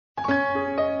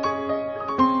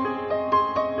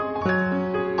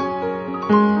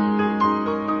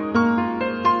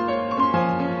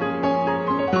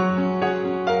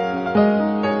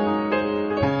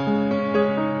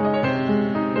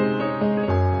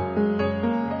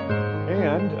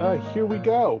Here we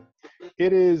go.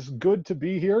 It is good to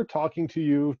be here talking to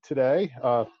you today,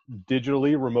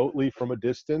 digitally, remotely from a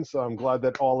distance. I'm glad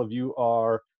that all of you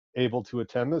are able to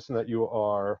attend this and that you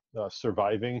are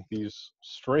surviving these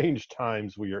strange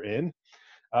times we are in.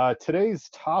 Today's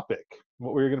topic,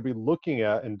 what we're going to be looking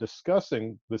at and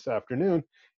discussing this afternoon,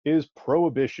 is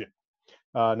prohibition.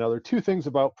 Now, there are two things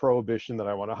about prohibition that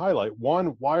I want to highlight.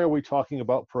 One, why are we talking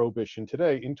about prohibition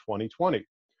today in 2020?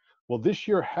 Well, this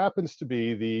year happens to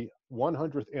be the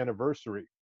 100th anniversary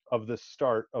of the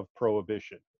start of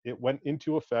Prohibition. It went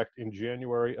into effect in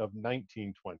January of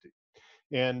 1920.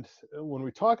 And when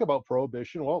we talk about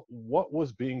Prohibition, well, what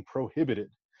was being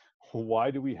prohibited?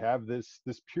 Why do we have this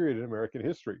period in American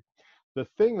history? The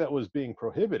thing that was being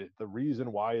prohibited, the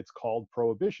reason why it's called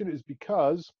Prohibition, is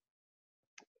because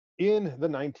in the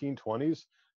 1920s,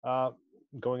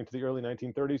 going into the early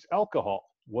 1930s, alcohol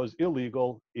was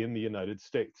illegal in the United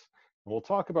States. And we'll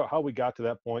talk about how we got to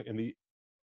that point and the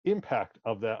impact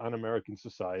of that on American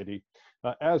society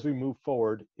as we move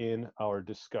forward in our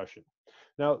discussion.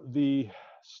 Now, the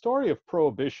story of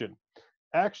Prohibition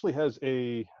actually has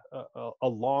a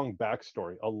long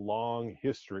backstory, a long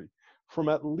history. From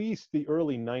at least the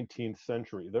early 19th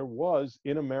century, there was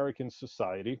in American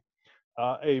society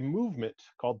a movement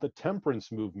called the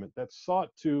temperance movement that sought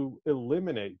to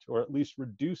eliminate or at least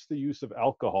reduce the use of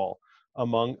alcohol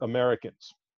among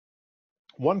Americans.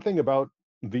 One thing about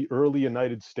the early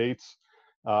United States,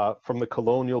 from the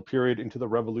colonial period into the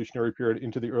revolutionary period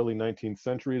into the early 19th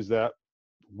century, is that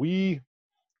we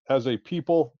as a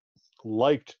people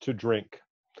liked to drink.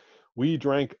 We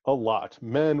drank a lot,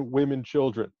 men, women,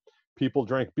 children. People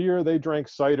drank beer, they drank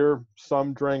cider,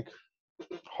 some drank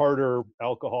harder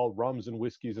alcohol, rums and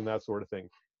whiskeys and that sort of thing.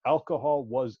 Alcohol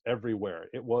was everywhere.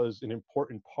 It was an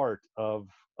important part of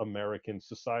American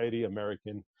society,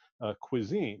 American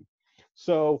cuisine.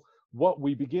 So what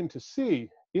we begin to see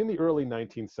in the early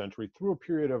 19th century through a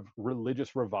period of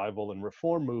religious revival and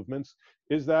reform movements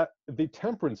is that the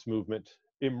temperance movement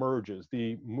emerges,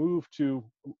 the move to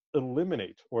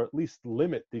eliminate or at least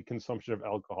limit the consumption of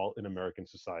alcohol in American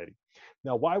society.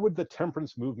 Now, why would the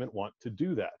temperance movement want to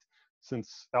do that,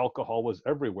 since alcohol was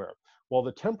everywhere? Well,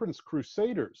 the temperance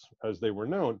crusaders, as they were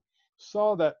known,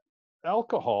 saw that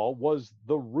alcohol was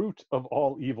the root of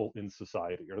all evil in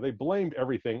society, or they blamed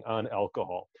everything on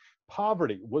alcohol.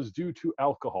 Poverty was due to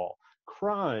alcohol.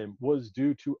 Crime was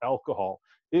due to alcohol.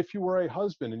 If you were a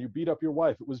husband and you beat up your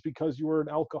wife, it was because you were an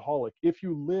alcoholic. If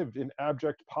you lived in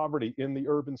abject poverty in the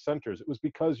urban centers, it was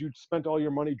because you'd spent all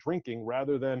your money drinking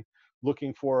rather than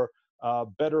looking for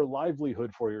better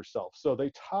livelihood for yourself. So they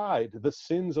tied the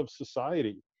sins of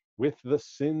society with the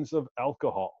sins of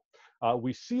alcohol.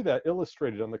 We see that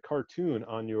illustrated on the cartoon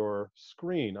on your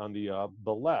screen on the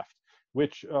left,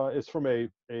 which is from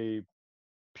a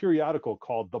periodical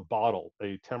called The Bottle,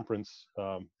 a temperance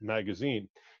magazine.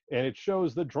 And it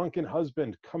shows the drunken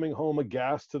husband coming home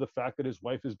aghast to the fact that his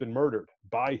wife has been murdered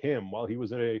by him while he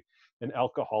was in an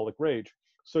alcoholic rage.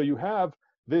 So you have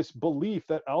this belief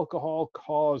that alcohol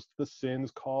caused the sins,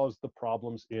 caused the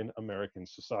problems in American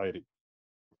society.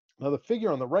 Now, the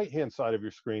figure on the right-hand side of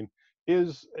your screen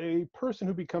is a person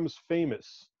who becomes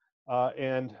famous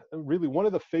and really one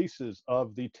of the faces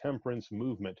of the temperance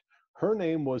movement. Her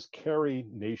name was Carrie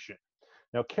Nation.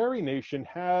 Now, Carrie Nation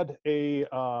had a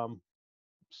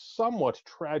somewhat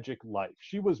tragic life.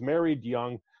 She was married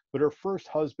young, but her first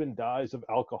husband dies of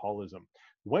alcoholism.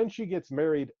 When she gets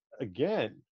married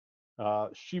again,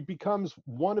 she becomes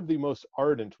one of the most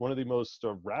ardent, one of the most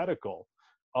radical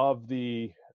of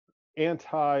the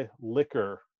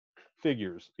anti-liquor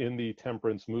figures in the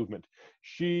temperance movement.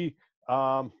 She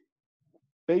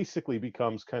basically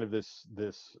becomes kind of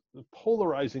this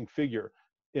polarizing figure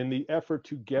in the effort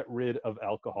to get rid of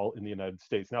alcohol in the United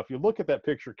States. Now, if you look at that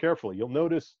picture carefully, you'll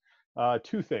notice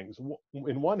two things.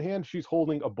 In one hand, she's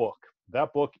holding a book.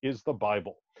 That book is the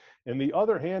Bible. In the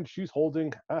other hand, she's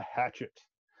holding a hatchet.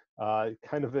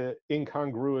 Kind of an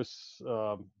incongruous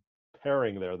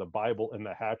pairing there, the Bible and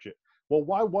the hatchet. Well,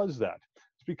 why was that?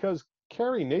 It's because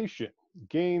Carrie Nation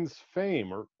gains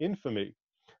fame or infamy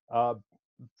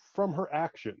from her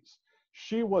actions.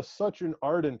 She was such an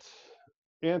ardent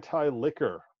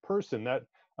anti-liquor person that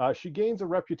she gains a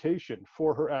reputation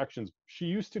for her actions. She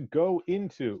used to go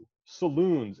into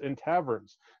saloons and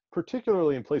taverns,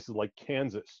 particularly in places like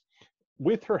Kansas,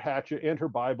 with her hatchet and her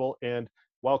Bible, and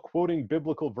while quoting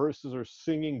biblical verses or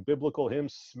singing biblical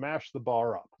hymns, smash the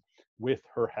bar up with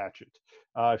her hatchet.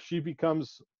 She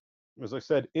becomes, as I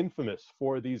said, infamous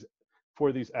for these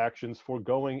actions, for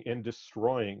going and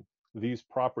destroying these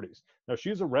properties. Now,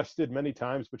 she's arrested many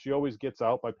times, but she always gets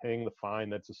out by paying the fine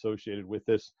that's associated with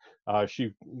this.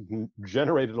 She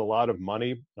generated a lot of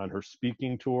money on her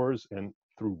speaking tours and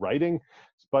through writing,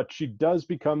 but she does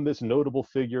become this notable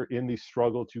figure in the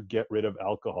struggle to get rid of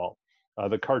alcohol.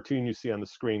 The cartoon you see on the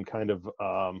screen kind of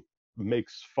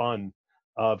makes fun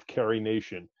of Carrie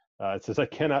Nation. It says, "I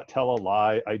cannot tell a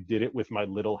lie. I did it with my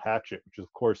little hatchet," which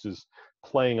of course is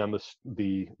playing on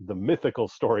the mythical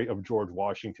story of George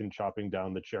Washington chopping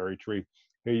down the cherry tree.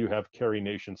 Here you have Carrie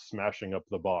Nation smashing up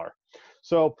the bar.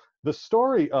 So the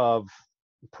story of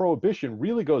Prohibition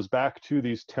really goes back to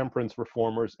these temperance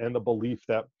reformers and the belief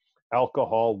that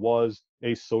alcohol was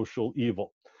a social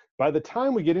evil. By the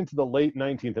time we get into the late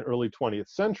 19th and early 20th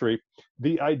century,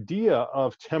 the idea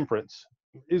of temperance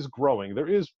is growing. There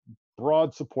is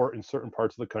broad support in certain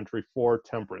parts of the country for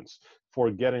temperance, for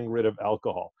getting rid of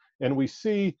alcohol. And we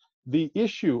see the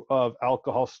issue of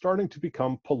alcohol starting to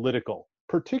become political,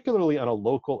 particularly on a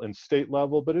local and state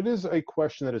level, but it is a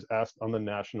question that is asked on the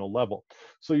national level.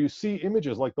 So you see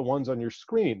images like the ones on your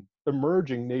screen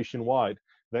emerging nationwide.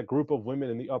 That group of women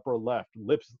in the upper left,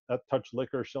 lips that touch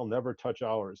liquor shall never touch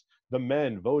ours. The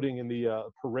men voting in the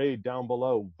parade down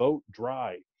below, vote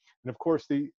dry. And of course,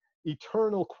 the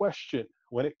eternal question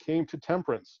when it came to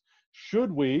temperance,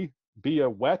 should we be a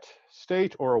wet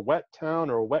state or a wet town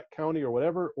or a wet county or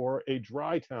whatever, or a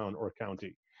dry town or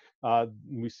county?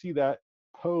 We see that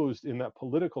posed in that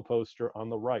political poster on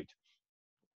the right,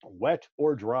 wet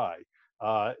or dry.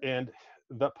 And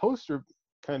that poster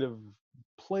kind of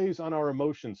plays on our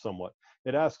emotions somewhat.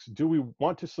 It asks, do we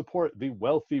want to support the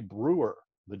wealthy brewer,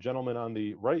 the gentleman on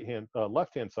the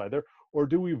left-hand side there, or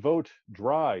do we vote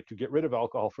dry to get rid of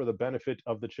alcohol for the benefit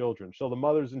of the children? Shall the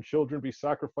mothers and children be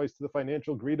sacrificed to the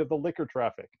financial greed of the liquor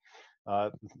traffic?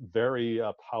 Very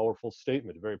powerful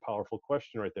statement, very powerful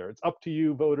question right there. It's up to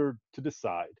you, voter, to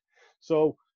decide.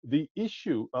 So the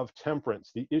issue of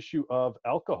temperance, the issue of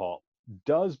alcohol,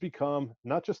 does become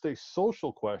not just a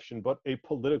social question, but a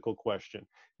political question.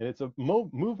 And it's a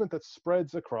movement that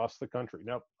spreads across the country.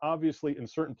 Now, obviously, in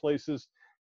certain places,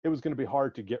 it was going to be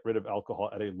hard to get rid of alcohol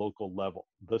at a local level.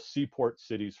 The seaport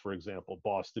cities, for example,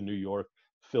 Boston, New York,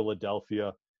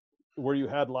 Philadelphia, where you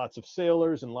had lots of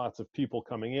sailors and lots of people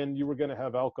coming in, you were going to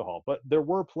have alcohol. But there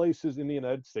were places in the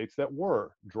United States that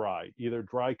were dry, either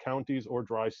dry counties or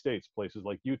dry states, places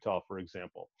like Utah, for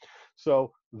example.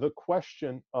 So the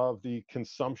question of the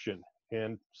consumption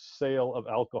and sale of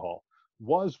alcohol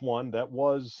was one that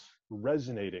was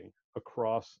resonating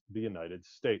across the United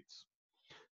States.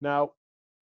 Now,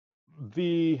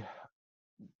 the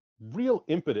real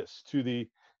impetus to the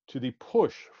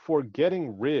push for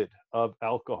getting rid of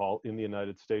alcohol in the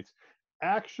United States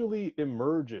actually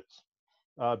emerges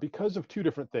because of two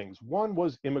different things. One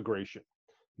was immigration.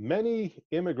 Many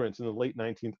immigrants in the late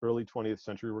 19th, early 20th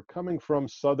century were coming from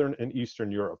Southern and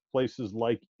Eastern Europe, places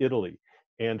like Italy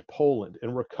and Poland,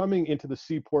 and were coming into the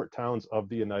seaport towns of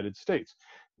the United States.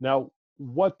 Now,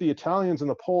 what the Italians and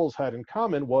the Poles had in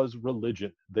common was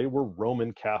religion. They were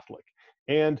Roman Catholic.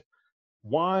 And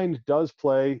wine does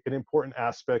play an important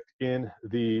aspect in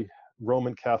the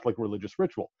Roman Catholic religious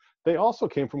ritual. They also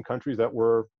came from countries that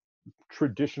were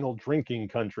traditional drinking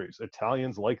countries.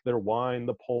 Italians like their wine,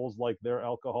 the Poles like their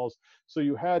alcohols. So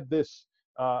you had this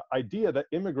idea that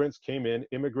immigrants came in,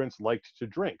 immigrants liked to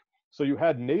drink. So you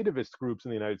had nativist groups in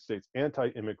the United States,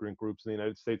 anti-immigrant groups in the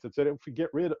United States that said, if we get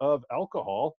rid of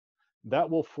alcohol, that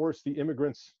will force the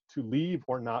immigrants to leave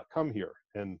or not come here.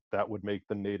 And that would make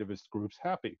the nativist groups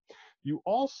happy. You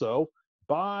also,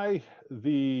 by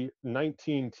the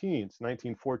 19-teens,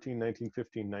 1914,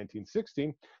 1915,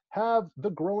 1916, have the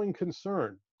growing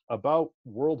concern about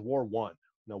World War I.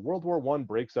 Now, World War I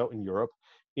breaks out in Europe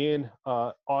in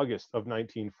August of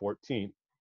 1914.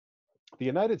 The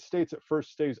United States at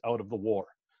first stays out of the war.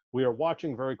 We are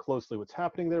watching very closely what's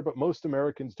happening there, but most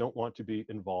Americans don't want to be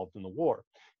involved in the war.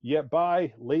 Yet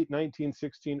by late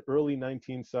 1916, early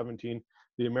 1917,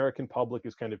 the American public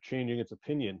is kind of changing its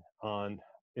opinion on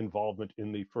involvement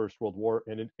in the First World War.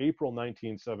 And in April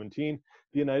 1917,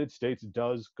 the United States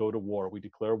does go to war. We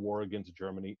declare war against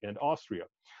Germany and Austria.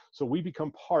 So we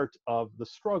become part of the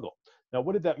struggle. Now,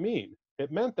 what did that mean?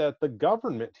 It meant that the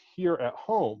government here at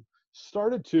home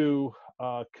started to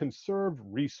conserve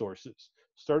resources,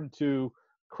 started to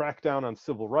crack down on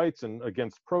civil rights and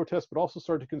against protests, but also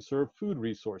started to conserve food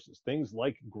resources, things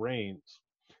like grains.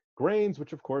 Grains,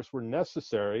 which of course were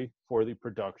necessary for the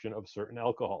production of certain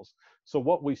alcohols. So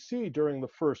what we see during the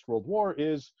First World War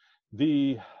is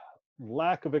the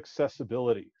lack of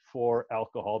accessibility for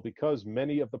alcohol because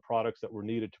many of the products that were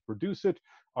needed to produce it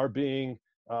are being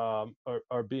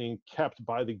are being kept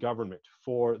by the government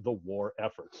for the war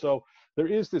effort. So there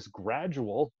is this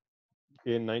gradual,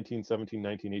 in 1917,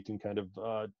 1918, kind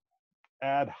of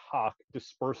ad hoc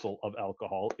dispersal of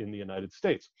alcohol in the United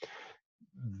States.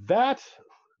 That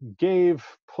gave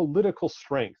political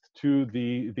strength to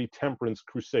the temperance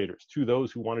crusaders, to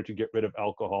those who wanted to get rid of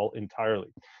alcohol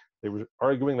entirely. They were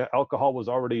arguing that alcohol was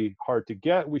already hard to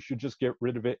get, we should just get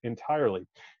rid of it entirely.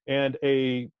 And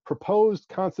a proposed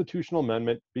constitutional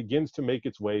amendment begins to make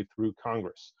its way through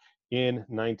Congress in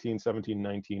 1917,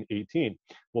 1918.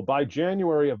 Well, by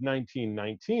January of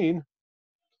 1919,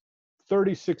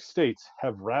 36 states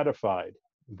have ratified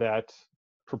that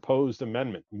proposed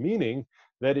amendment, meaning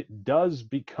that it does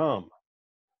become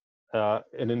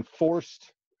an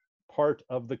enforced part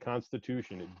of the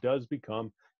Constitution. It does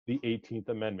become the 18th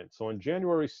Amendment. So on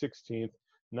January 16th,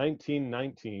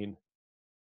 1919,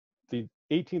 the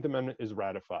 18th Amendment is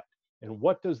ratified. And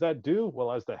what does that do?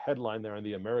 Well, as the headline there on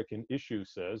the American Issue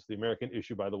says, the American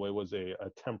Issue, by the way, was a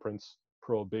temperance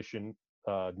prohibition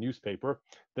newspaper.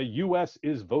 The U.S.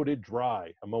 is voted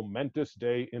dry, a momentous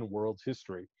day in world's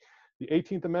history. The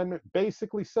 18th Amendment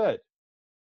basically said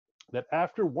that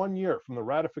after 1 year from the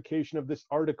ratification of this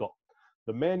article,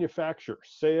 the manufacture,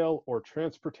 sale, or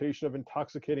transportation of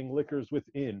intoxicating liquors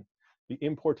within, the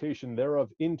importation thereof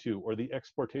into, or the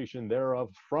exportation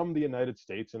thereof from the United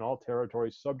States and all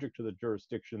territories subject to the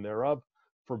jurisdiction thereof,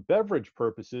 for beverage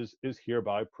purposes, is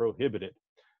hereby prohibited.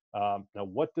 Now,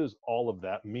 what does all of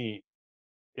that mean?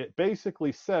 It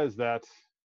basically says that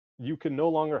you can no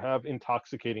longer have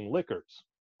intoxicating liquors.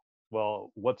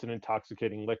 Well, what's an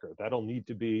intoxicating liquor? That'll need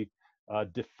to be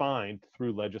defined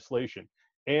through legislation.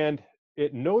 And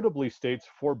it notably states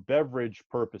for beverage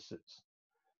purposes.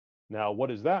 Now, what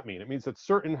does that mean? It means that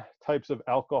certain types of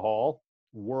alcohol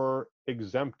were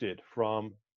exempted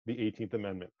from the 18th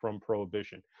Amendment, from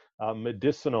prohibition.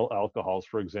 Medicinal alcohols,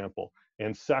 for example,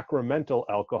 and sacramental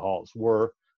alcohols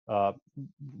were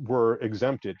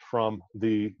exempted from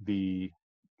the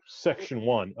Section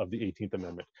 1 of the 18th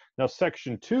Amendment. Now,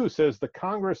 Section 2 says the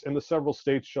Congress and the several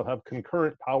states shall have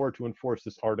concurrent power to enforce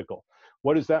this article.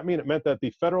 What does that mean? It meant that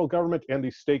the federal government and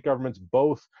the state governments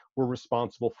both were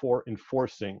responsible for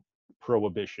enforcing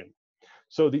prohibition.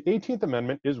 So the 18th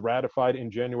Amendment is ratified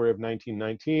in January of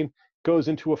 1919, goes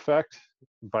into effect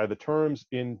by the terms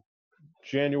in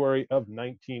January of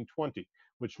 1920,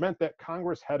 which meant that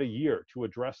Congress had a year to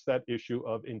address that issue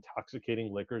of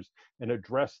intoxicating liquors and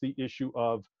address the issue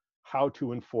of how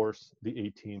to enforce the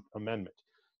 18th Amendment.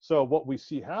 So what we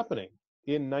see happening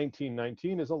in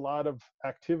 1919 is a lot of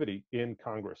activity in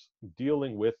Congress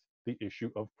dealing with the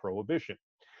issue of prohibition.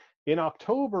 In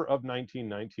October of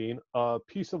 1919, a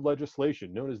piece of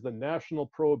legislation known as the National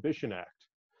Prohibition Act,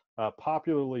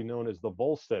 popularly known as the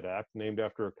Volstead Act, named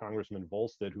after Congressman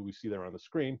Volstead, who we see there on the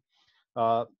screen,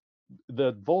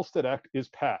 the Volstead Act is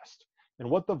passed. And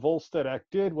what the Volstead Act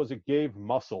did was it gave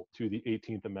muscle to the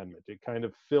 18th Amendment. It kind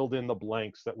of filled in the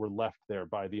blanks that were left there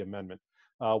by the amendment.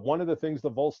 One of the things the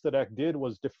Volstead Act did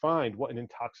was defined what an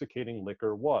intoxicating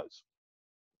liquor was.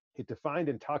 It defined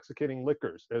intoxicating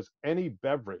liquors as any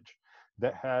beverage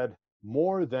that had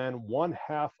more than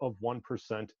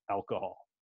 0.5% alcohol.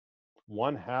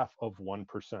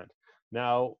 0.5%.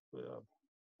 Now,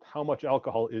 how much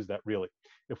alcohol is that really?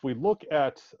 If we look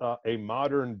at a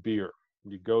modern beer,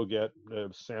 you go get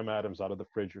Sam Adams out of the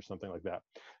fridge or something like that,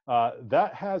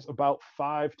 that has about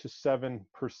 5 to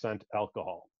 7%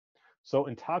 alcohol. So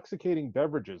intoxicating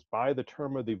beverages by the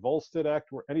term of the Volstead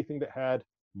Act were anything that had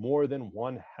more than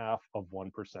 0.5%.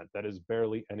 That is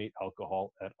barely any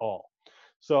alcohol at all.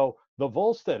 So the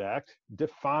Volstead Act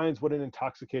defines what an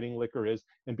intoxicating liquor is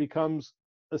and becomes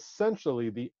essentially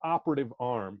the operative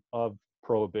arm of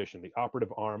prohibition, the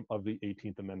operative arm of the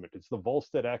 18th Amendment. It's the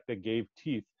Volstead Act that gave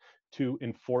teeth to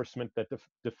enforcement, that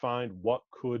defined what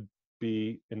could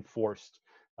be enforced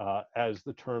as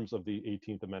the terms of the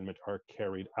 18th Amendment are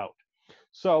carried out.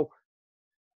 So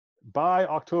by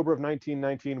October of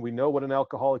 1919, we know what an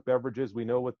alcoholic beverage is. We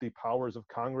know what the powers of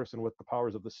Congress and what the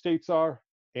powers of the states are.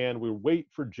 And we wait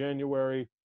for January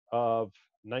of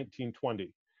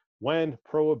 1920, when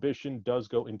prohibition does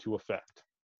go into effect.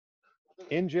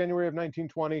 In January of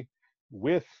 1920,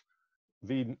 with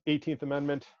the 18th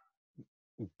Amendment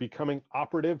becoming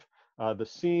operative, the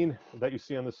scene that you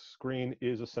see on the screen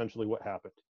is essentially what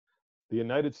happened. The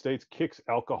United States kicks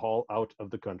alcohol out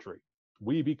of the country.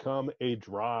 We become a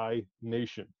dry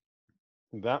nation.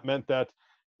 That meant that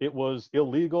it was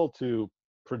illegal to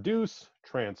produce,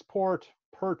 transport,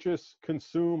 purchase,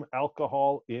 consume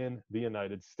alcohol in the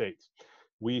United States.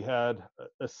 We had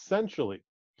essentially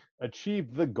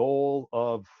achieved the goal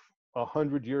of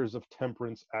 100 years of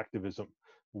temperance activism.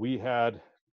 we had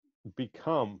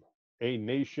become a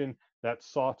nation that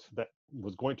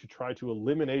was going to try to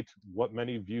eliminate what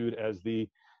many viewed as the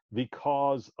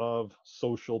cause of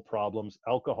social problems.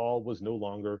 Alcohol was no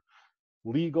longer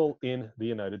legal in the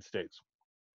United States.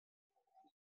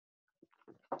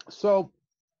 So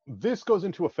this goes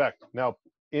into effect. Now,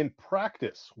 in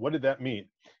practice, what did that mean?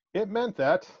 It meant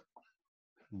that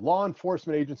law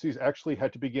enforcement agencies actually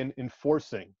had to begin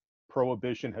enforcing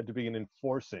prohibition, had to begin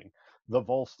enforcing the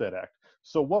Volstead Act.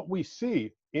 So what we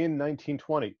see in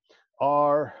 1920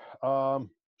 are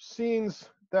scenes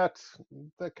that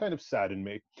kind of sadden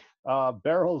me.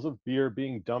 Barrels of beer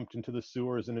being dumped into the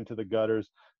sewers and into the gutters,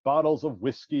 bottles of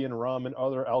whiskey and rum and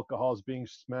other alcohols being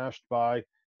smashed by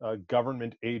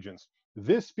government agents.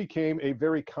 This became a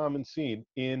very common scene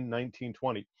in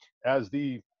 1920 as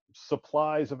the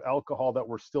supplies of alcohol that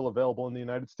were still available in the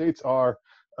United States are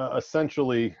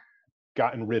essentially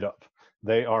gotten rid of.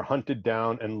 They are hunted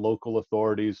down, and local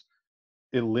authorities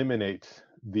eliminate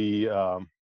the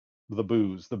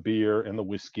booze, the beer, and the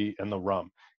whiskey and the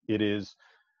rum. It is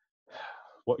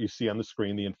what you see on the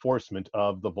screen: the enforcement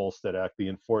of the Volstead Act, the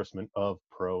enforcement of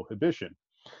prohibition.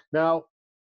 Now,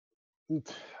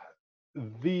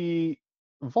 the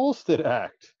Volstead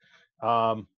Act,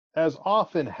 as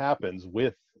often happens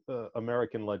with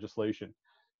American legislation,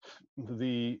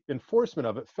 the enforcement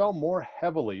of it fell more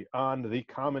heavily on the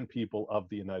common people of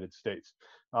the United States.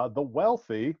 The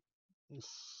wealthy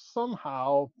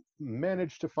somehow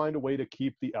managed to find a way to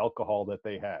keep the alcohol that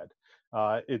they had.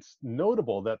 It's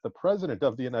notable that the President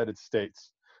of the United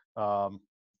States, um,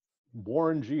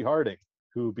 Warren G. Harding,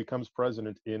 who becomes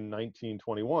president in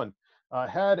 1921,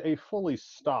 had a fully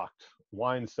stocked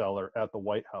wine cellar at the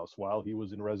White House while he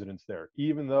was in residence there,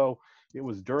 even though it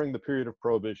was during the period of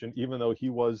Prohibition, even though he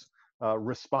was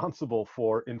responsible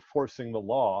for enforcing the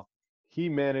law. He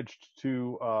managed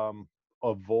to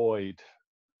avoid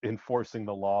enforcing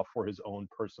the law for his own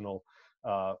personal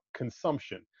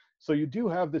consumption. So you do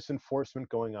have this enforcement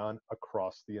going on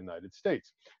across the United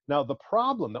States. Now, the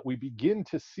problem that we begin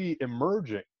to see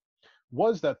emerging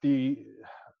was that the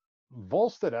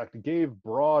Volstead Act gave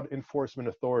broad enforcement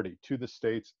authority to the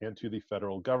states and to the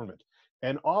federal government.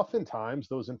 And oftentimes,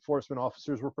 those enforcement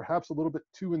officers were perhaps a little bit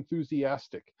too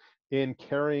enthusiastic in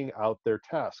carrying out their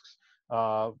tasks,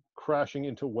 crashing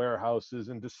into warehouses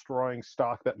and destroying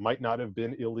stock that might not have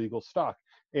been illegal stock.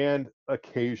 And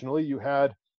occasionally, you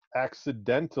had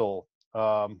accidental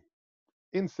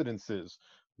incidences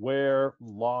where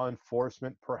law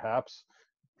enforcement perhaps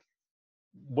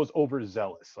was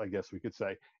overzealous, I guess we could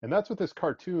say. And that's what this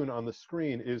cartoon on the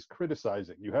screen is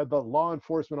criticizing. You had the law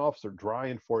enforcement officer, dry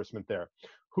enforcement there,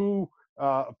 who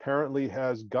apparently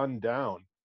has gunned down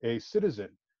a citizen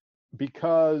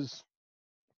because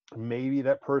maybe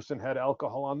that person had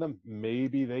alcohol on them,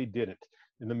 maybe they didn't.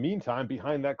 In the meantime,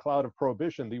 behind that cloud of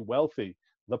prohibition, the wealthy,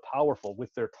 the powerful,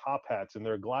 with their top hats and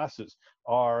their glasses,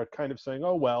 are kind of saying,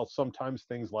 oh, well, sometimes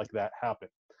things like that happen.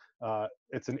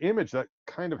 It's an image that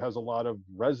kind of has a lot of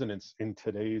resonance in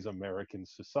today's American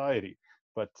society,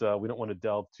 but we don't want to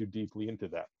delve too deeply into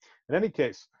that. In any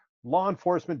case, law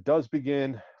enforcement does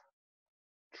begin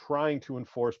trying to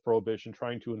enforce prohibition,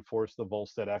 trying to enforce the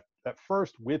Volstead Act, at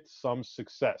first with some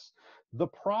success. The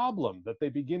problem that they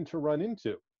begin to run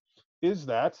into is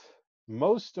that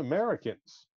most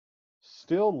Americans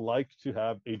still like to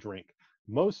have a drink.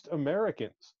 Most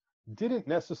Americans didn't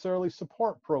necessarily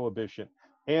support prohibition,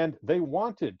 and they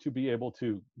wanted to be able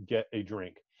to get a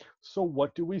drink. So,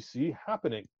 what do we see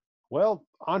happening? Well,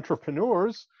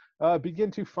 entrepreneurs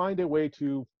begin to find a way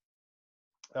to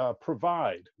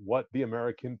provide what the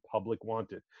American public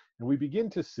wanted. And we begin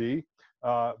to see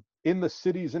in the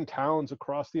cities and towns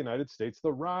across the United States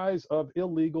the rise of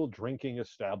illegal drinking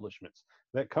establishments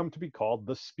that come to be called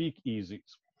the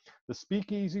speakeasies. The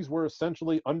speakeasies were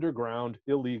essentially underground,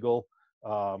 illegal,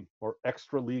 or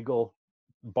extra legal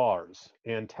bars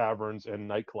and taverns and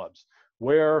nightclubs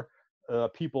where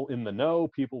people in the know,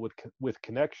 people with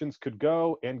connections could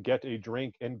go and get a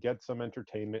drink and get some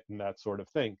entertainment and that sort of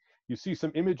thing. You see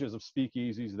some images of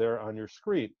speakeasies there on your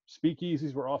screen.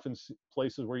 Speakeasies were often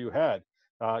places where you had,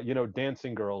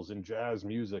 dancing girls and jazz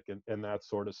music and that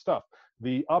sort of stuff.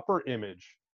 The upper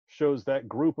image shows that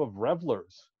group of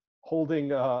revelers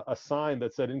holding a sign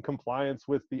that said, in compliance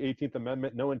with the 18th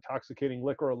Amendment, no intoxicating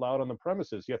liquor allowed on the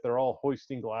premises, yet they're all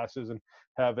hoisting glasses and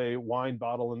have a wine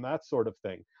bottle and that sort of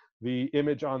thing. The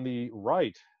image on the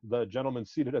right, the gentleman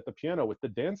seated at the piano with the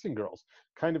dancing girls,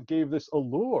 kind of gave this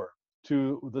allure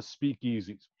to the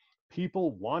speakeasies.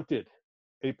 People wanted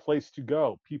a place to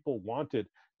go. People wanted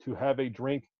to have a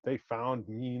drink. They found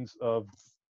means of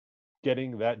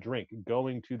getting that drink,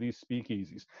 going to these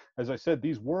speakeasies. As I said,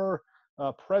 these were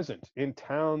present in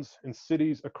towns and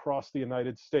cities across the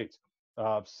United States.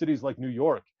 Cities like New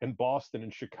York and Boston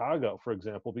and Chicago, for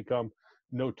example, become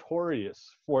notorious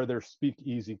for their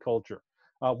speakeasy culture.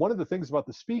 One of the things about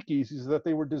the speakeasies is that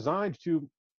they were designed to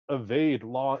evade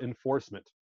law enforcement.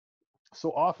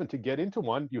 So often to get into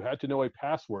one, you had to know a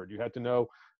password. You had to know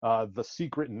the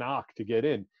secret knock to get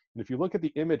in. And if you look at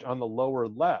the image on the lower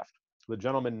left, the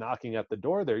gentleman knocking at the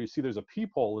door there, you see there's a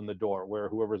peephole in the door where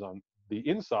whoever's on the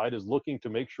inside is looking to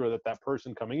make sure that that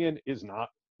person coming in is not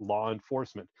law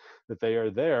enforcement, that they are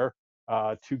there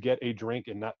to get a drink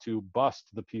and not to bust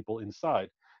the people inside.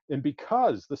 And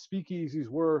because the speakeasies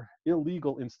were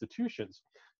illegal institutions,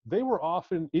 they were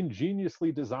often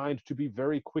ingeniously designed to be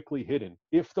very quickly hidden.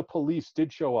 If the police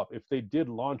did show up, if they did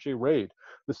launch a raid,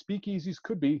 the speakeasies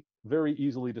could be very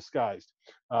easily disguised.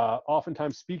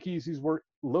 Oftentimes, speakeasies were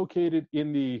located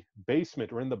in the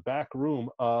basement or in the back room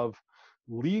of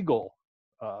legal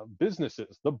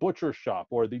businesses. The butcher shop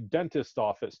or the dentist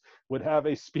office would have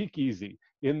a speakeasy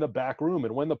in the back room.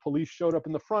 And when the police showed up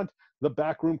in the front, the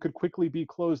back room could quickly be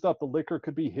closed up. The liquor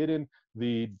could be hidden.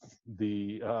 The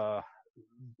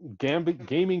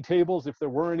gaming tables, if there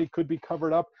were any, could be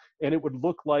covered up, and it would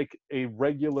look like a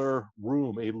regular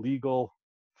room, a legal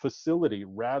facility,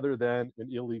 rather than an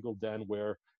illegal den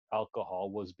where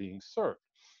alcohol was being served.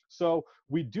 So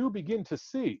we do begin to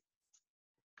see,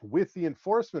 with the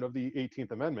enforcement of the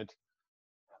 18th Amendment,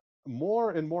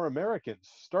 more and more Americans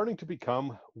starting to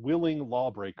become willing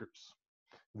lawbreakers.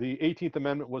 The 18th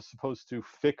Amendment was supposed to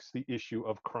fix the issue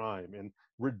of crime and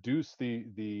reduce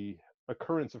the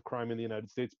occurrence of crime in the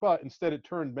United States, but instead it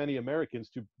turned many Americans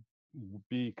to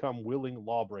become willing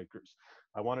lawbreakers.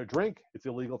 I want a drink. It's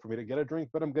illegal for me to get a drink,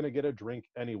 but I'm going to get a drink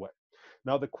anyway.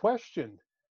 Now, the question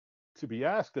to be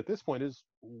asked at this point is,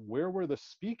 where were the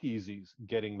speakeasies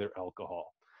getting their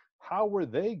alcohol? How were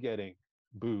they getting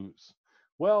booze?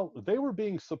 Well, they were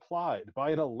being supplied by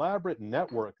an elaborate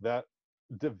network that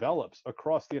develops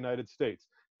across the United States,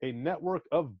 a network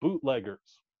of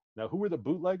bootleggers. Now, who were the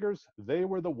bootleggers? They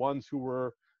were the ones who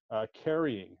were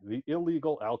carrying the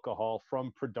illegal alcohol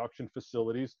from production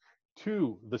facilities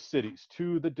to the cities,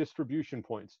 to the distribution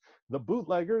points. The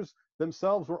bootleggers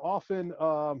themselves were often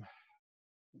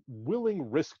willing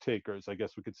risk takers, I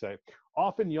guess we could say.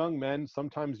 Often young men,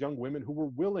 sometimes young women who were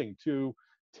willing to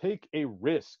take a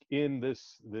risk in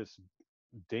this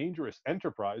dangerous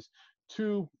enterprise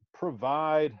to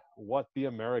provide what the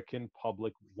American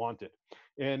public wanted.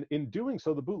 And in doing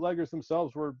so, the bootleggers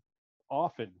themselves were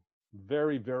often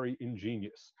very, very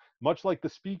ingenious. Much like the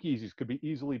speakeasies could be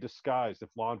easily disguised if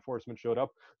law enforcement showed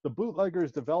up, the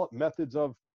bootleggers developed methods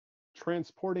of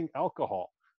transporting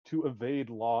alcohol to evade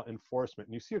law enforcement.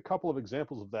 And you see a couple of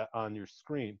examples of that on your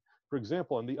screen. For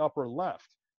example, in the upper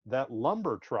left, that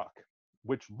lumber truck,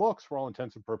 which looks for all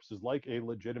intents and purposes like a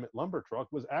legitimate lumber truck,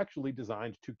 was actually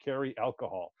designed to carry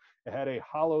alcohol. It had a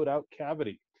hollowed out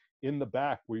cavity in the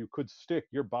back where you could stick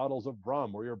your bottles of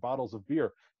rum or your bottles of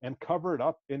beer and cover it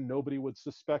up and nobody would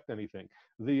suspect anything.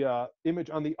 The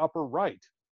image on the upper right,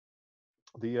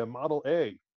 the Model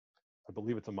A, I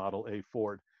believe it's a Model A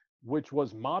Ford, which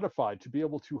was modified to be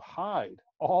able to hide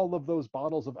all of those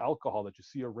bottles of alcohol that you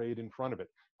see arrayed in front of it,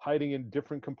 hiding in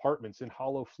different compartments in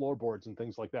hollow floorboards and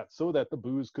things like that, so that the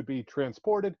booze could be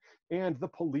transported and the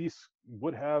police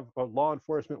would have, or law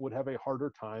enforcement would have a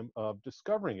harder time of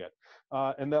discovering it.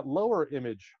 And that lower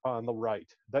image on the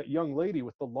right, that young lady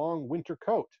with the long winter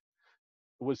coat,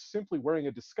 was simply wearing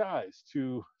a disguise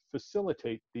to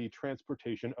facilitate the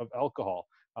transportation of alcohol.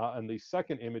 And the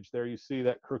second image there, you see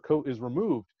that her coat is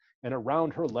removed, and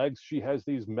around her legs, she has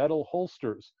these metal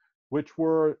holsters, which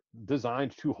were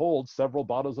designed to hold several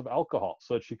bottles of alcohol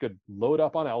so that she could load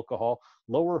up on alcohol,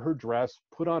 lower her dress,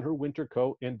 put on her winter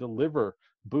coat, and deliver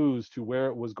booze to where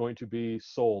it was going to be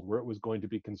sold, where it was going to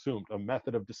be consumed, a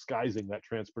method of disguising that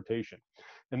transportation.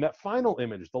 And that final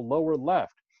image, the lower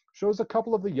left, shows a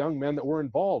couple of the young men that were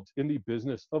involved in the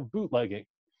business of bootlegging.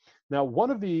 Now, one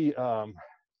of the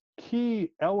key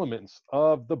elements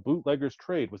of the bootleggers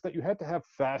trade was that you had to have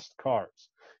fast cars.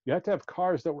 You had to have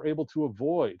cars that were able to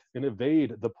avoid and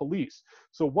evade the police.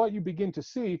 So what you begin to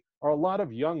see are a lot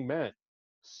of young men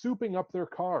souping up their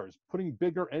cars, putting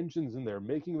bigger engines in there,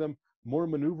 making them more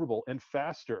maneuverable and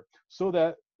faster, so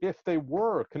that if they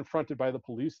were confronted by the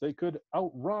police, they could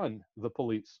outrun the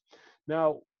police.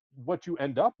 Now, what you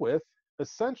end up with,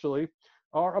 essentially,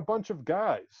 are a bunch of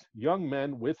guys, young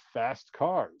men with fast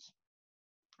cars.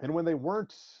 And when they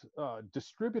weren't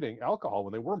distributing alcohol,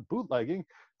 when they weren't bootlegging,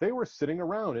 they were sitting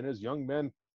around. And as young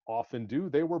men often do,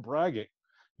 they were bragging.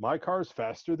 My car is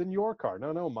faster than your car.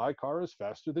 No, no, my car is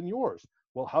faster than yours.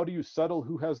 Well, how do you settle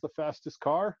who has the fastest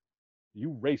car?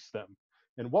 You race them.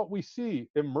 And what we see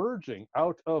emerging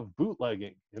out of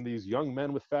bootlegging in these young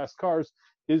men with fast cars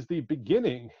is the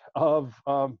beginning of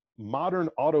modern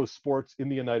auto sports in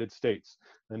the United States.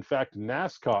 In fact,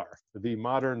 NASCAR, the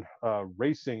modern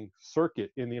racing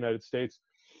circuit in the United States,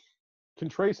 can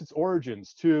trace its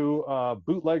origins to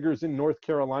bootleggers in North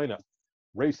Carolina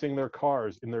racing their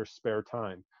cars in their spare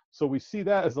time. So we see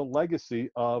that as a legacy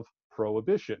of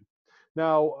Prohibition.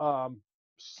 Now,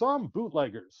 some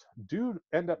bootleggers do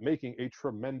end up making a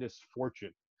tremendous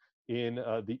fortune in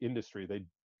the industry. They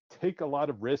take a lot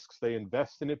of risks, they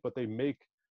invest in it, but they make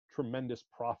tremendous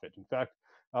profit. In fact,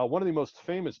 one of the most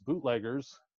famous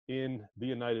bootleggers in the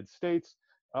United States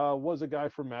was a guy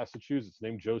from Massachusetts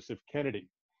named Joseph Kennedy,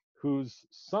 whose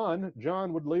son,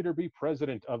 John, would later be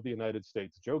president of the United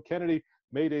States. Joe Kennedy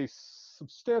made a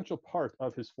substantial part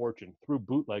of his fortune through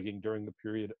bootlegging during the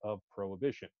period of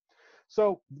Prohibition.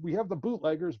 So we have the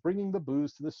bootleggers bringing the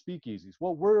booze to the speakeasies.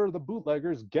 Well, where are the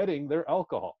bootleggers getting their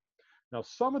alcohol? Now,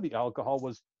 some of the alcohol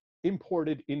was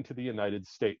imported into the United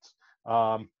States,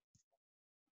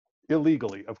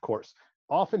 illegally, of course.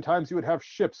 Oftentimes, you would have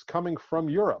ships coming from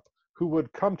Europe who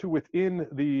would come to within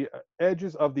the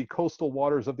edges of the coastal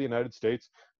waters of the United States.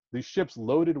 These ships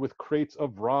loaded with crates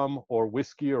of rum or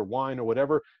whiskey or wine or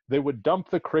whatever, they would dump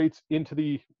the crates into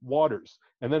the waters.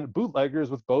 And then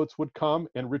bootleggers with boats would come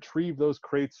and retrieve those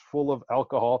crates full of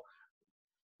alcohol,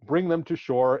 bring them to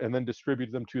shore, and then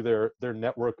distribute them to their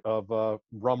network of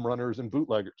rum runners and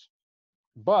bootleggers.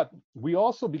 But we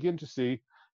also begin to see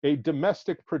a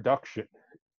domestic production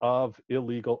of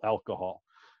illegal alcohol.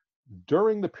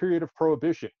 During the period of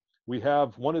Prohibition, we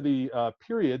have one of the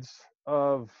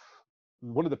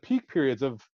peak periods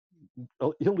of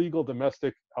illegal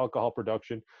domestic alcohol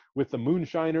production with the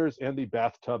moonshiners and the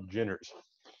bathtub ginners.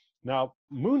 Now,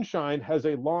 moonshine has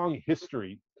a long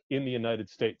history in the United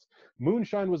States.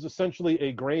 Moonshine was essentially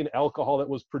a grain alcohol that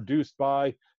was produced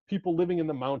by people living in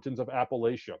the mountains of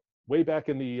Appalachia way back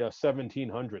in the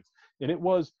 1700s. And it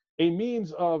was a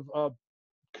means of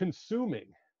consuming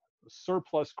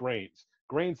surplus grains,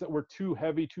 grains that were too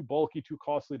heavy, too bulky, too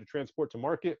costly to transport to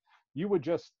market. You would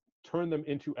just turn them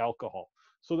into alcohol.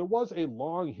 So there was a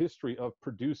long history of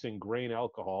producing grain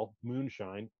alcohol,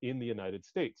 moonshine, in the United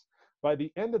States. By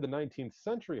the end of the 19th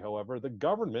century, however, the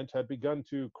government had begun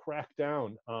to crack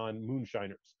down on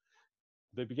moonshiners.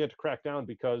 They began to crack down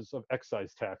because of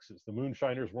excise taxes. The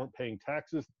moonshiners weren't paying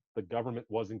taxes. The government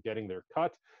wasn't getting their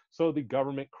cut. So the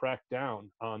government cracked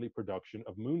down on the production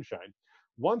of moonshine.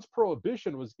 Once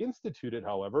Prohibition was instituted,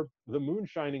 however, the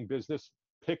moonshining business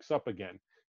picks up again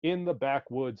in the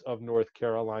backwoods of North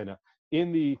Carolina,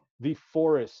 in the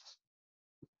forests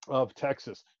of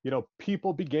Texas.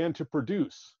 People began to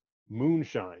produce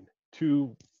moonshine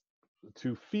to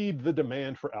feed the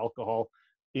demand for alcohol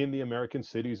in the American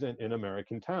cities and in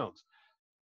American towns.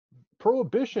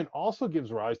 Prohibition also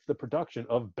gives rise to the production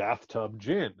of bathtub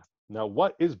gin. Now,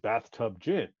 what is bathtub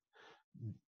gin?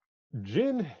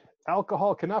 Gin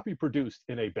alcohol cannot be produced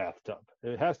in a bathtub.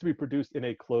 It has to be produced in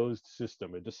a closed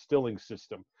system, a distilling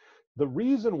system. The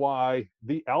reason why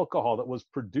the alcohol that was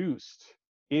produced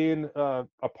in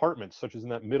apartments, such as in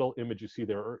that middle image you see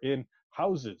there, or in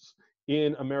houses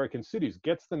in American cities,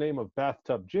 gets the name of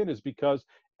bathtub gin is because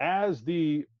as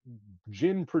the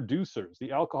gin producers,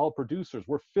 the alcohol producers,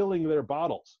 were filling their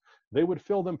bottles, they would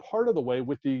fill them part of the way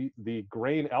with the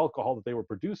grain alcohol that they were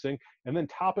producing and then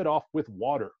top it off with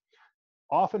water.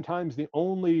 Oftentimes, the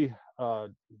only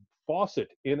faucet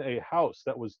in a house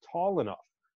that was tall enough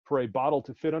for a bottle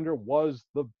to fit under was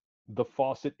the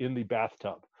faucet in the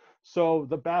bathtub. So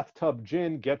the bathtub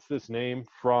gin gets this name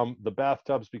from the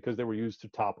bathtubs because they were used to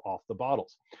top off the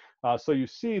bottles. So you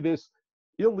see this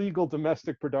illegal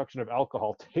domestic production of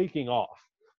alcohol taking off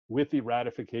with the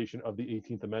ratification of the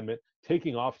 18th Amendment,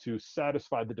 taking off to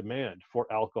satisfy the demand for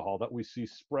alcohol that we see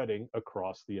spreading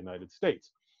across the United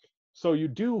States. So you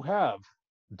do have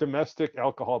domestic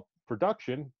alcohol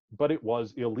production, but it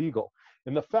was illegal.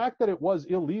 And the fact that it was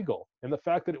illegal and the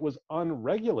fact that it was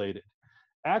unregulated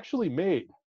actually made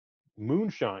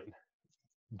moonshine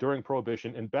during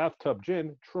Prohibition and bathtub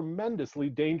gin tremendously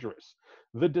dangerous.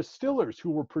 The distillers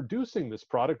who were producing this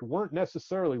product weren't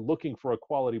necessarily looking for a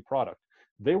quality product.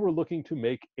 They were looking to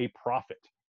make a profit.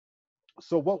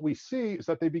 So what we see is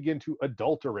that they begin to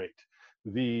adulterate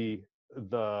the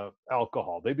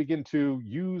alcohol. They begin to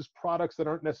use products that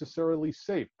aren't necessarily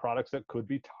safe, products that could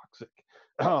be toxic.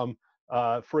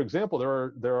 For example,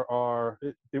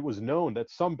 it was known that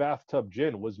some bathtub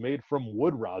gin was made from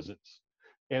wood rosins,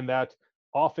 and that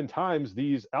oftentimes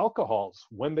these alcohols,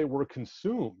 when they were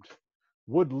consumed,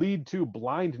 would lead to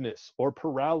blindness or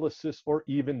paralysis or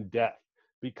even death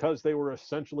because they were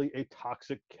essentially a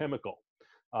toxic chemical.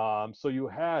 So you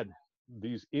had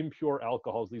these impure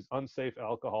alcohols, these unsafe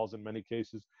alcohols in many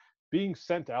cases, being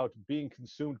sent out, being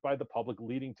consumed by the public,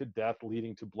 leading to death,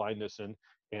 leading to blindness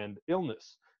and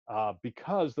illness,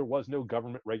 because there was no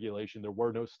government regulation, there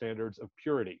were no standards of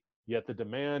purity. Yet the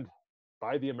demand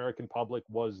by the American public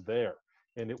was there,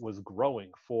 and it was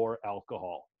growing for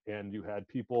alcohol. And you had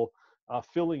people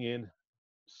filling in,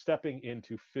 stepping in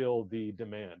to fill the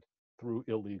demand through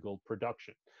illegal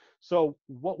production. So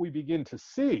what we begin to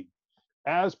see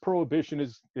as prohibition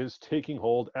is taking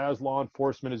hold, as law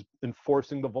enforcement is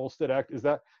enforcing the Volstead Act, is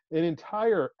that an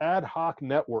entire ad hoc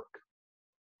network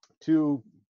to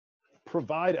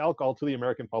provide alcohol to the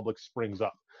American public springs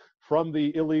up, from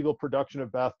the illegal production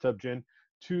of bathtub gin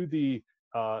to the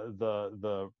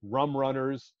rum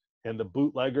runners and the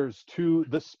bootleggers to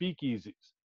the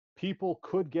speakeasies. People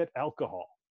could get alcohol.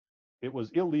 It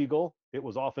was illegal, it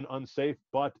was often unsafe,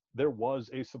 but there was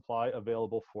a supply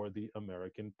available for the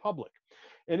American public.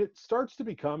 And it starts to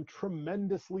become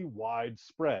tremendously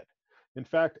widespread. In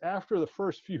fact, after the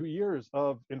first few years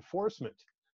of enforcement,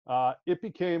 it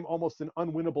became almost an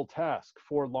unwinnable task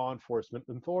for law enforcement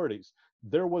authorities.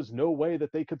 There was no way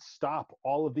that they could stop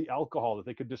all of the alcohol, that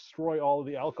they could destroy all of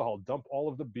the alcohol, dump all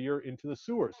of the beer into the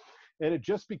sewers. And it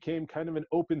just became kind of an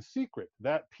open secret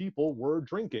that people were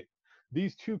drinking.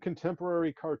 These two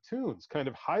contemporary cartoons kind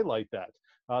of highlight that.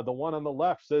 The one on the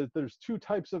left says there's two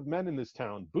types of men in this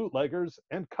town, bootleggers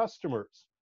and customers.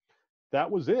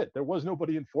 That was it. There was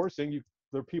nobody enforcing.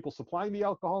 There are people supplying the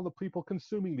alcohol and the people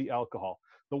consuming the alcohol.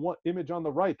 The one image on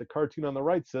the right, the cartoon on the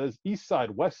right says east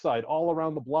side, west side, all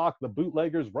around the block, the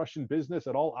bootleggers rushing business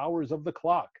at all hours of the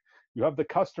clock. You have the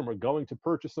customer going to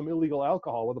purchase some illegal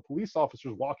alcohol while the police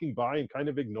officers walking by and kind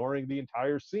of ignoring the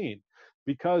entire scene,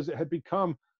 because it had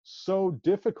become so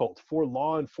difficult for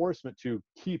law enforcement to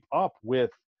keep up with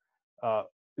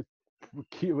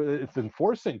it's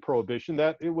enforcing prohibition,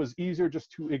 that it was easier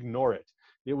just to ignore it.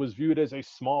 It was viewed as a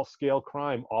small scale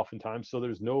crime oftentimes, so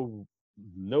there's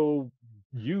no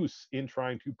use in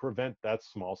trying to prevent that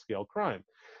small scale crime.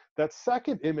 That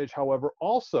second image, however,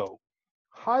 also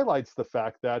highlights the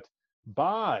fact that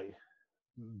by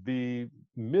the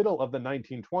middle of the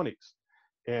 1920s,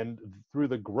 and through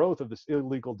the growth of this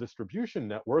illegal distribution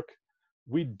network,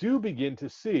 we do begin to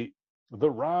see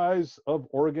the rise of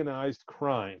organized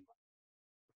crime.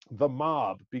 The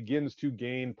mob begins to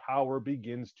gain power,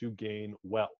 begins to gain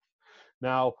wealth.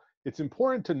 Now, it's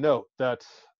important to note that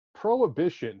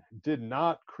Prohibition did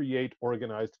not create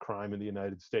organized crime in the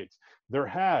United States. There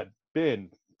had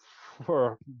been,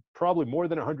 for probably more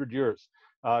than 100 years,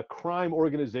 crime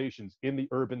organizations in the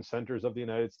urban centers of the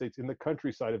United States, in the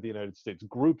countryside of the United States,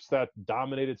 groups that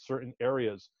dominated certain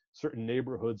areas, certain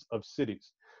neighborhoods of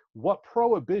cities. What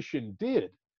Prohibition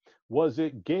did was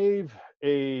it gave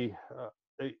a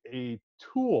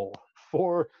tool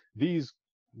for these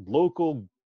local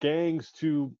gangs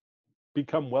to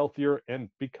become wealthier and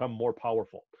become more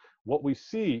powerful. What we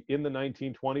see in the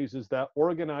 1920s is that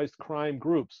organized crime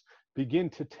groups begin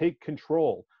to take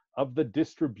control of the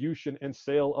distribution and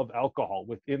sale of alcohol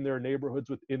within their neighborhoods,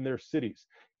 within their cities.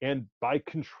 And by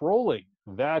controlling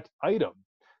that item,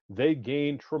 they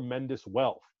gain tremendous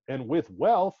wealth. And with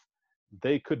wealth,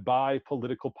 they could buy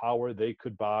political power, they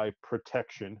could buy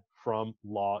protection from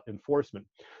law enforcement.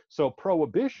 So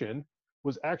Prohibition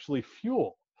was actually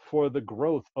fuel for the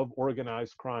growth of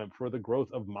organized crime, for the growth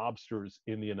of mobsters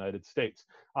in the United States.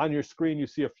 On your screen, you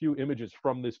see a few images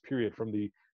from this period, from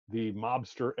the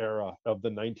mobster era of the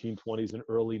 1920s and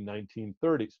early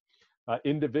 1930s.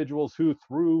 Individuals who,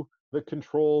 through the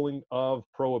controlling of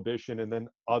prohibition and then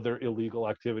other illegal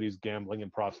activities, gambling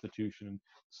and prostitution and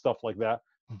stuff like that,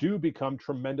 do become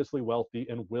tremendously wealthy,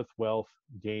 and with wealth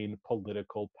gain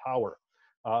political power.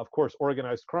 Of course,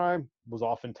 organized crime was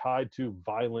often tied to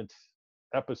violent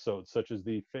episodes, such as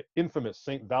the infamous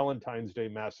St. Valentine's Day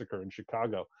Massacre in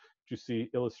Chicago, which you see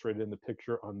illustrated in the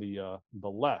picture on the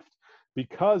left.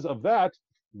 Because of that,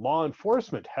 law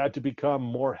enforcement had to become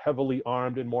more heavily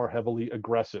armed and more heavily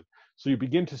aggressive. So you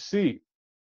begin to see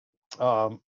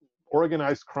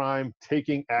organized crime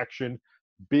taking action,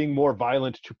 being more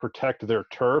violent to protect their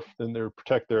turf and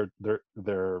protect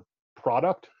their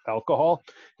product, alcohol,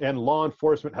 and law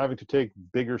enforcement having to take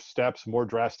bigger steps, more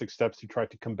drastic steps to try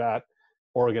to combat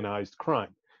organized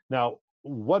crime. Now,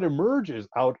 what emerges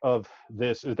out of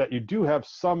this is that you do have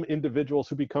some individuals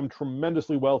who become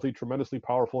tremendously wealthy, tremendously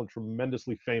powerful, and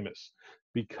tremendously famous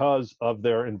because of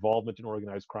their involvement in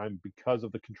organized crime, because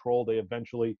of the control they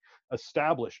eventually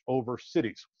establish over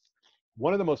cities.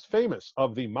 One of the most famous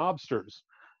of the mobsters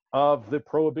of the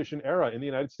Prohibition era in the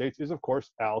United States is, of course,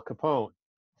 Al Capone.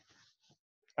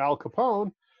 Al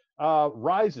Capone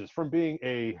rises from being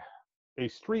a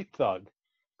street thug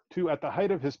to, at the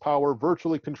height of his power,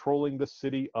 virtually controlling the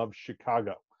city of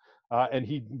Chicago. And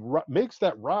he makes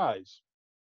that rise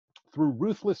through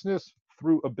ruthlessness,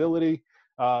 through ability,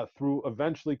 through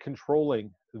eventually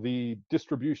controlling the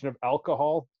distribution of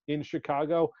alcohol in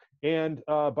Chicago, and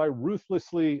by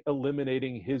ruthlessly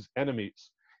eliminating his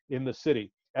enemies in the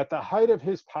city. At the height of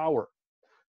his power,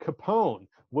 Capone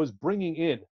was bringing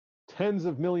in tens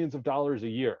of millions of dollars a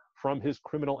year from his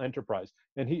criminal enterprise.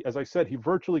 And he, as I said, he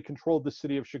virtually controlled the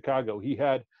city of Chicago. He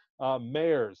had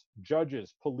mayors,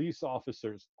 judges, police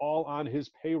officers, all on his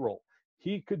payroll.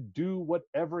 He could do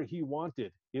whatever he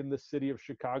wanted in the city of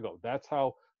Chicago. That's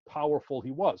how powerful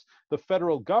he was. The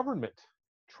federal government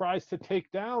tries to take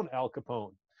down Al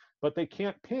Capone, but they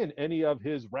can't pin any of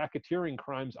his racketeering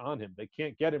crimes on him. They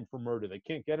can't get him for murder. They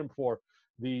can't get him for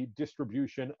the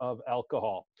distribution of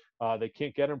alcohol. They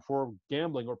can't get him for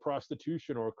gambling or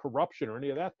prostitution or corruption or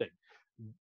any of that thing.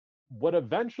 What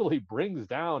eventually brings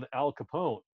down Al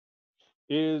Capone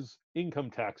is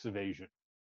income tax evasion.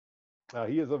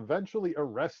 He is eventually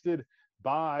arrested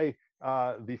by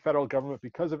the federal government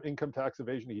because of income tax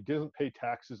evasion. He doesn't pay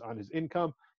taxes on his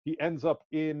income. He ends up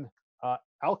in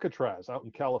Alcatraz out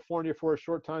in California for a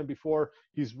short time before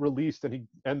he's released, and he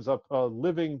ends up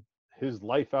living his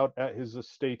life out at his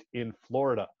estate in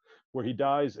Florida, where he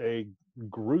dies a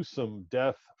gruesome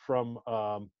death from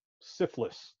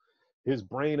syphilis. His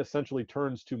brain essentially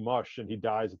turns to mush, and he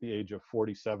dies at the age of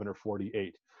 47 or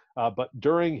 48. But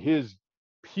during his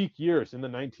peak years in the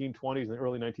 1920s and the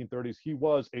early 1930s, he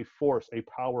was a force, a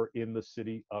power in the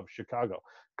city of Chicago.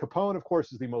 Capone, of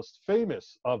course, is the most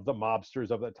famous of the mobsters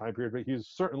of that time period, but he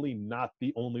is certainly not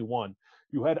the only one.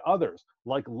 You had others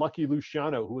like Lucky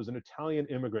Luciano, who was an Italian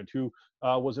immigrant who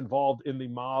was involved in the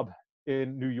mob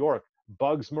in New York.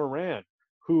 Bugs Moran,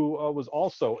 who was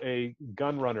also a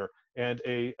gun runner and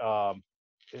a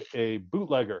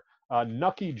bootlegger.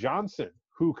 Nucky Johnson,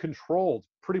 who controlled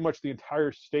pretty much the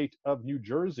entire state of New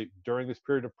Jersey during this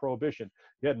period of Prohibition.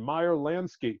 You had Meyer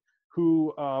Lansky,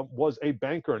 who was a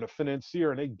banker and a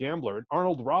financier and a gambler, and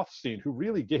Arnold Rothstein, who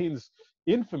really gains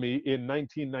infamy in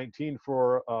 1919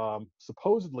 for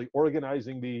supposedly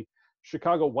organizing the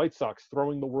Chicago White Sox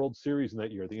throwing the World Series in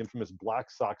that year, the infamous Black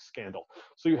Sox scandal.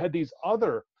 So you had these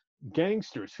other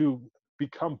gangsters who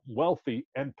become wealthy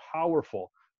and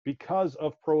powerful because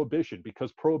of Prohibition,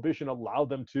 because Prohibition allowed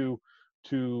them to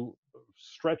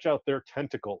stretch out their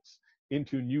tentacles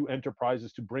into new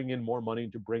enterprises, to bring in more money,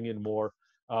 to bring in more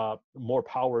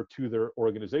power to their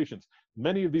organizations.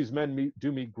 Many of these men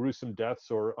do meet gruesome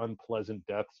deaths or unpleasant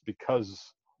deaths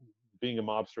because being a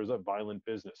mobster is a violent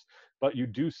business. But you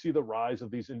do see the rise of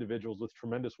these individuals with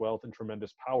tremendous wealth and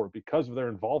tremendous power because of their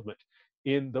involvement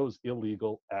in those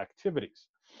illegal activities.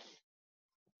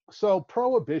 So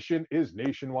Prohibition is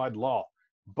nationwide law,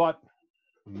 but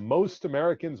most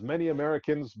Americans, many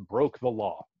Americans broke the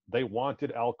law. They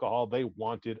wanted alcohol, they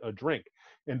wanted a drink.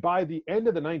 And by the end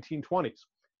of the 1920s,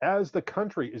 as the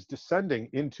country is descending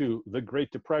into the Great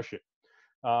Depression,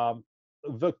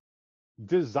 the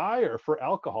desire for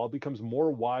alcohol becomes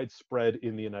more widespread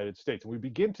in the United States. And we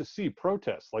begin to see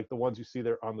protests like the ones you see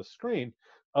there on the screen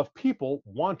of people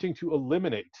wanting to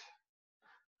eliminate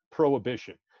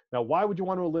Prohibition. Now, why would you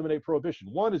want to eliminate Prohibition?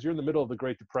 One is you're in the middle of the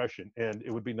Great Depression, and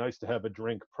it would be nice to have a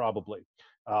drink, probably.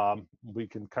 We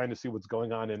can kind of see what's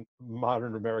going on in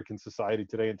modern American society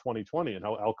today in 2020 and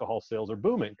how alcohol sales are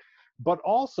booming. But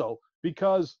also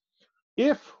because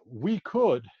if we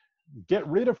could get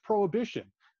rid of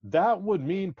Prohibition, that would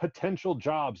mean potential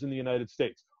jobs in the United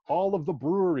States. All of the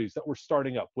breweries that were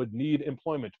starting up would need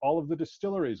employment. All of the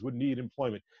distilleries would need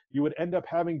employment. You would end up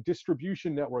having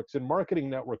distribution networks and marketing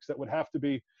networks that would have to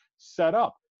be set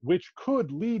up, which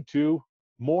could lead to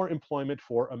more employment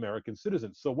for American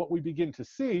citizens. So what we begin to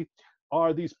see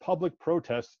are these public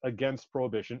protests against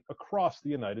Prohibition across the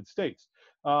United States.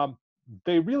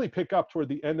 They really pick up toward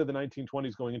the end of the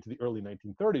 1920s going into the early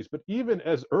 1930s, but even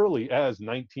as early as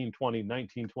 1920,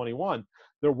 1921,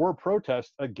 there were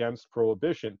protests against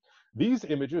Prohibition. These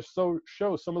images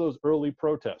show some of those early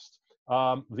protests.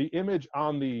 The image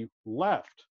on the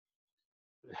left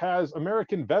has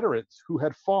American veterans who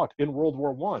had fought in World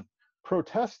War I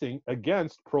protesting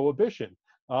against Prohibition.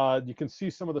 You can see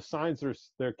some of the signs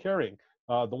they're carrying.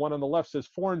 The one on the left says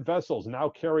foreign vessels now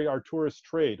carry our tourist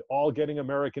trade, all getting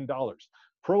American dollars.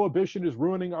 Prohibition is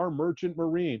ruining our merchant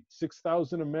marine.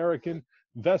 6,000 American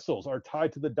vessels are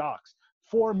tied to the docks.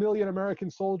 4 million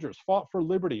American soldiers fought for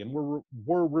liberty and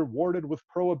were rewarded with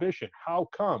prohibition. How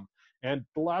come? And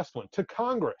the last one, to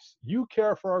Congress, you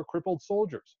care for our crippled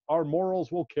soldiers. Our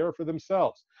morals will care for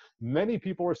themselves. Many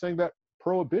people were saying that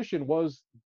prohibition was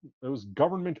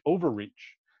government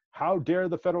overreach. How dare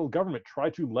the federal government try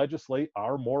to legislate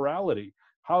our morality?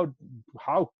 How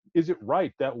is it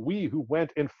right that we who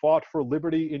went and fought for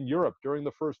liberty in Europe during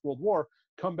the First World War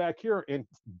come back here and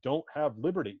don't have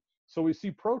liberty? So we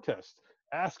see protests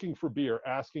asking for beer,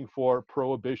 asking for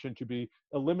prohibition to be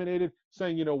eliminated,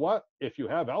 saying, you know what, if you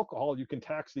have alcohol, you can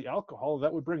tax the alcohol.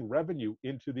 That would bring revenue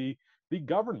into the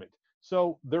government.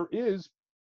 So there is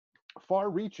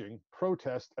far-reaching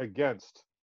protest against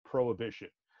prohibition.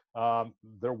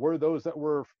 There were those that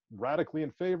were radically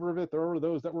in favor of it. There were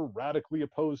those that were radically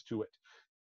opposed to it.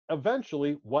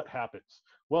 Eventually, what happens?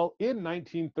 Well, in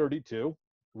 1932,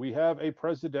 we have a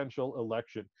presidential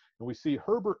election, and we see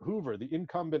Herbert Hoover, the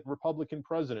incumbent Republican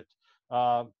president,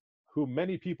 who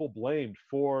many people blamed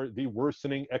for the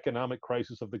worsening economic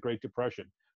crisis of the Great Depression.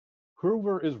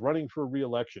 Hoover is running for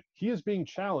re-election. He is being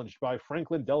challenged by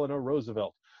Franklin Delano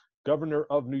Roosevelt, governor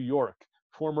of New York,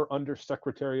 former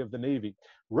undersecretary of the Navy.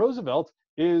 Roosevelt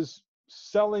is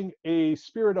selling a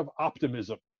spirit of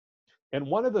optimism. And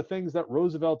one of the things that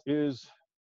Roosevelt is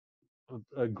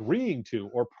agreeing to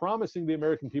or promising the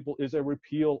American people is a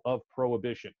repeal of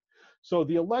prohibition. So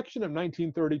the election of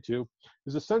 1932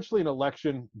 is essentially an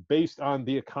election based on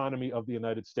the economy of the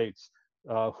United States.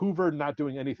 Hoover not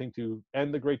doing anything to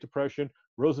end the Great Depression,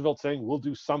 Roosevelt saying we'll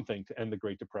do something to end the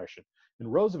Great Depression.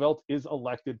 And Roosevelt is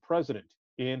elected president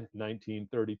in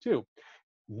 1932.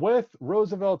 With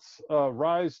Roosevelt's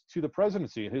rise to the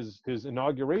presidency, his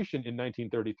inauguration in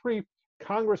 1933,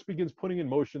 Congress begins putting in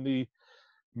motion the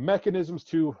mechanisms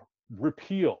to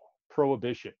repeal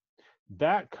prohibition.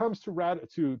 That comes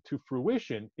to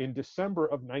fruition in December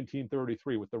of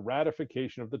 1933 with the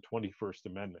ratification of the 21st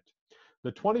Amendment.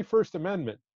 The 21st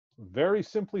Amendment very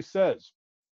simply says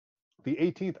the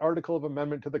 18th Article of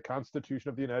Amendment to the Constitution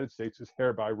of the United States is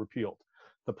hereby repealed.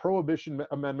 The Prohibition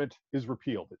Amendment is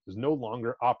repealed. It is no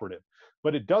longer operative.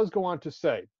 But it does go on to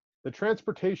say the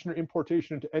transportation or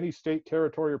importation into any state,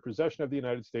 territory, or possession of the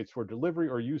United States for delivery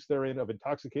or use therein of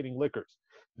intoxicating liquors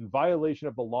in violation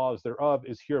of the laws thereof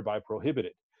is hereby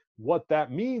prohibited. What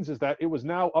that means is that it was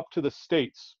now up to the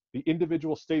states, the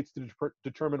individual states, to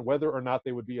determine whether or not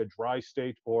they would be a dry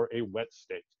state or a wet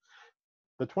state.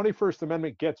 The 21st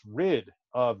Amendment gets rid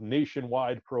of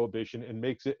nationwide prohibition and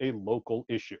makes it a local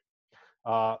issue.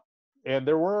 And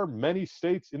there were many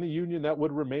states in the Union that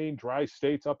would remain dry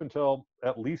states up until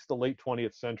at least the late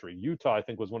 20th century. Utah, I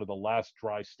think, was one of the last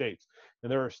dry states.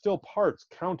 And there are still parts,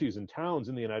 counties, and towns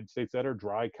in the United States that are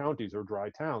dry counties or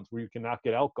dry towns where you cannot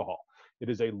get alcohol. It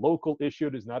is a local issue.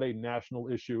 It is not a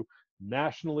national issue.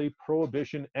 Nationally,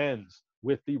 prohibition ends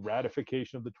with the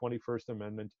ratification of the 21st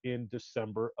Amendment in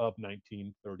December of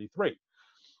 1933.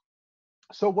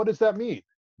 So what does that mean?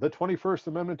 The 21st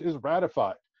Amendment is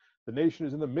ratified. The nation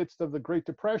is in the midst of the Great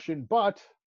Depression, but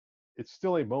it's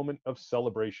still a moment of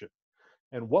celebration.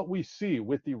 And what we see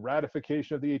with the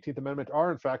ratification of the 18th Amendment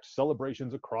are, in fact,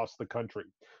 celebrations across the country.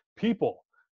 People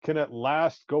can at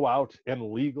last go out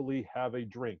and legally have a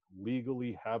drink,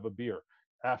 legally have a beer.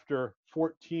 After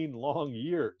 14 long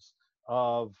years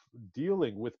of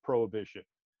dealing with prohibition,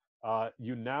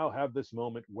 you now have this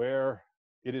moment where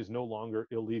it is no longer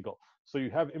illegal. So you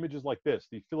have images like this,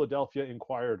 the Philadelphia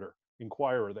Inquirer,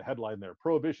 the headline there,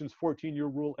 Prohibition's 14-year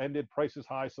rule ended, prices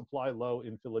high, supply low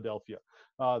in Philadelphia.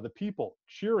 The people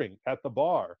cheering at the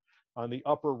bar on the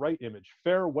upper right image,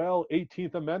 farewell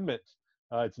 18th Amendment.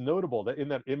 It's notable that in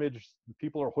that image,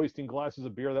 people are hoisting glasses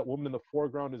of beer. That woman in the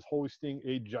foreground is hoisting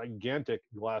a gigantic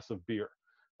glass of beer,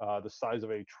 the size of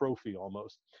a trophy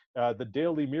almost. The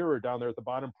Daily Mirror down there at the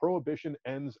bottom, Prohibition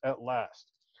ends at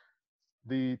last.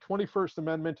 The 21st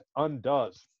Amendment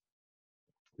undoes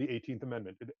the 18th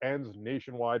Amendment. It ends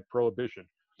nationwide prohibition.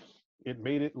 It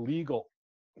made it legal,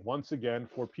 once again,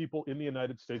 for people in the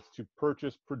United States to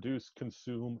purchase, produce,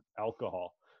 consume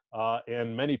alcohol.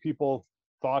 And many people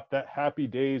thought that happy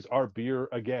days are beer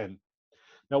again.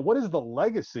 Now, what is the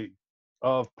legacy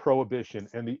of prohibition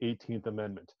and the 18th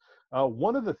Amendment?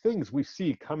 One of the things we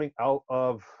see coming out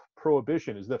of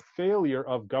prohibition is the failure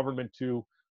of government to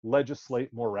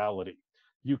legislate morality.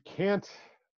 You can't,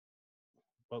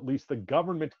 at least the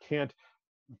government can't,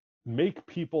 make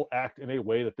people act in a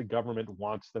way that the government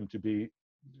wants them to be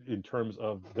in terms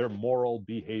of their moral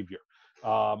behavior.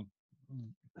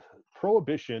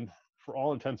 Prohibition for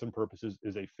all intents and purposes,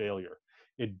 is a failure.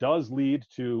 It does lead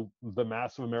to the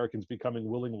mass of Americans becoming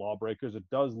willing lawbreakers. It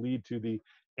does lead to the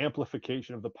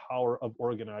amplification of the power of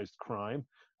organized crime.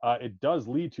 It does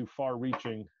lead to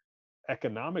far-reaching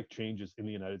economic changes in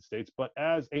the United States, but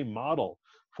as a model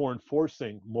for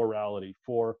enforcing morality,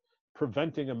 for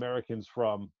preventing Americans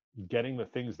from getting the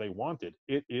things they wanted,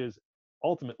 it is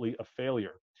ultimately a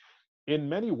failure. In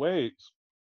many ways,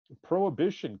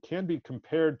 Prohibition can be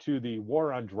compared to the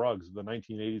war on drugs of the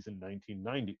 1980s and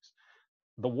 1990s.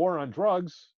 The war on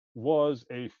drugs was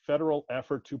a federal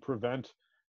effort to prevent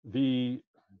the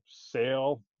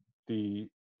sale, the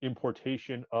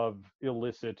importation of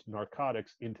illicit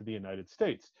narcotics into the United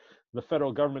States. The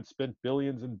federal government spent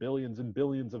billions and billions and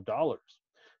billions of dollars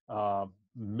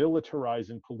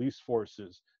militarizing police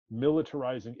forces,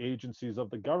 militarizing agencies of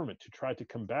the government to try to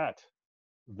combat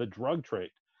the drug trade.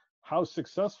 How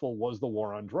successful was the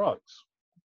war on drugs?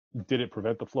 Did it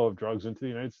prevent the flow of drugs into the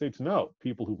United States? No.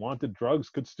 People who wanted drugs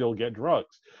could still get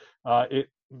drugs. It,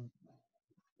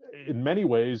 in many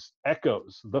ways,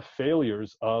 echoes the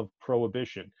failures of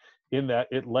Prohibition in that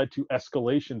it led to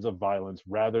escalations of violence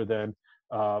rather than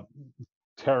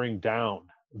tearing down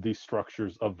the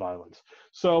structures of violence.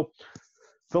 So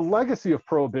the legacy of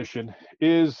Prohibition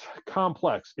is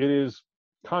complex. It is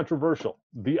controversial.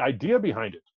 The idea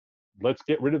behind it, let's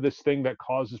get rid of this thing that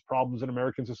causes problems in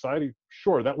American society,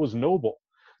 sure, that was noble,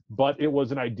 but it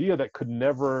was an idea that could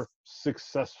never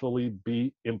successfully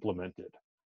be implemented.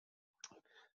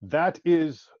 That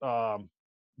is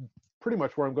pretty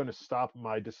much where I'm going to stop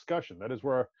my discussion. That is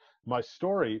where my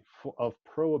story of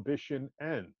Prohibition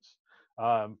ends.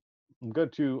 I'm going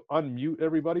to unmute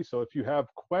everybody, so if you have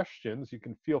questions, you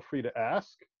can feel free to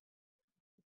ask.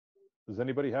 Does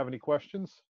anybody have any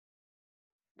questions?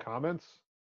 Comments?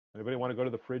 Anybody want to go to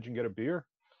the fridge and get a beer?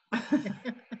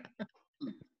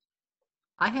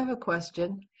 I have a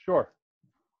question. Sure.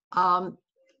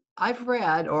 I've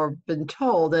read or been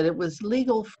told that it was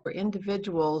legal for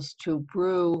individuals to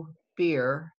brew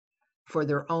beer for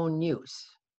their own use.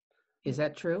 Is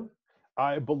that true?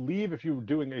 I believe if you were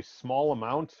doing a small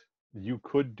amount, you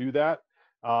could do that.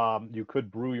 You could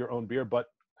brew your own beer, but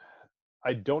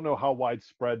I don't know how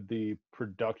widespread the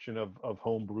production of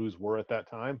home brews were at that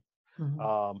time.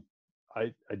 Mm-hmm.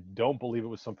 I don't believe it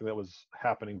was something that was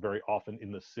happening very often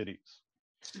in the cities.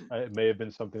 It may have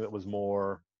been something that was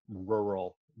more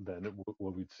rural than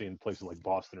what we'd see in places like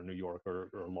Boston or New York or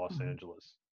Los Mm-hmm.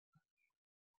 Angeles.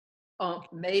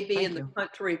 Maybe Thank in the you.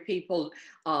 country, people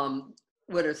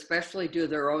would especially do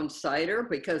their own cider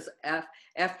because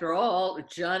after all,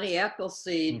 Johnny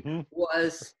Appleseed Mm-hmm.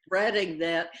 was spreading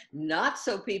that not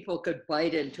so people could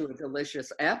bite into a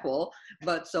delicious apple,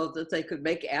 but so that they could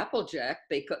make Applejack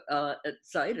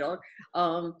cider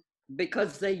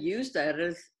because they used that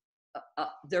as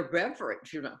their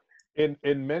beverage, you know.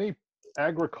 In many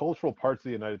agricultural parts of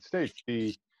the United States,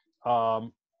 the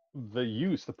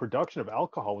production of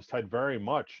alcohol was tied very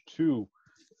much to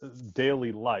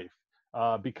daily life,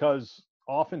 because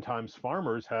oftentimes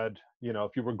farmers had,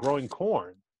 if you were growing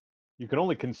corn, you can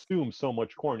only consume so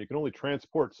much corn. You can only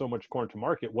transport so much corn to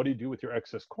market. What do you do with your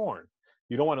excess corn?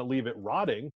 You don't want to leave it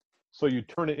rotting, so you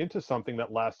turn it into something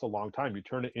that lasts a long time. You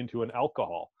turn it into an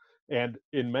alcohol. And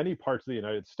in many parts of the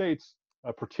United States,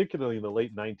 particularly in the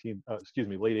late 18th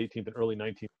and early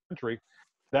 19th century,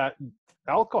 that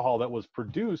alcohol that was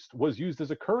produced was used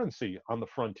as a currency on the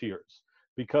frontiers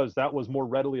because that was more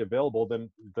readily available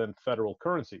than federal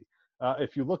currency.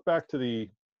 If you look back to the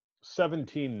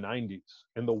 1790s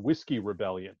and the Whiskey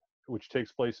Rebellion, which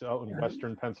takes place out in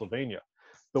Western Pennsylvania,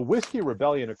 the Whiskey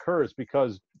Rebellion occurs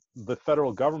because the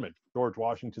federal government, George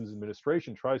Washington's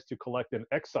administration, tries to collect an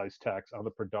excise tax on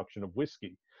the production of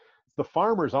whiskey. The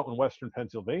farmers out in Western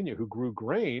Pennsylvania who grew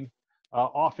grain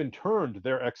often turned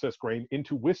their excess grain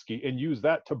into whiskey and used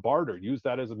that to barter, used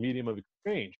that as a medium of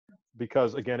exchange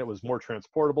because, again, it was more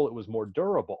transportable, it was more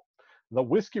durable. The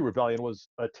Whiskey Rebellion was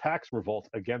a tax revolt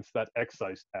against that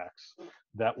excise tax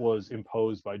that was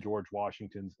imposed by George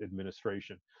Washington's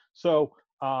administration. So,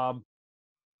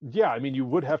 yeah, I mean, you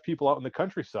would have people out in the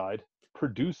countryside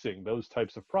producing those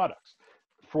types of products.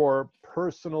 For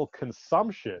personal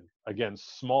consumption, again,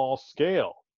 small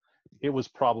scale, it was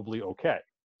probably okay.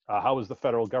 How was the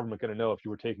federal government going to know if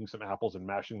you were taking some apples and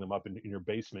mashing them up in your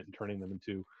basement and turning them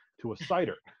into a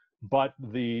cider? But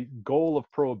the goal of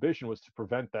Prohibition was to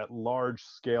prevent that large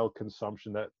scale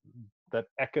consumption, that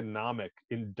economic,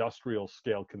 industrial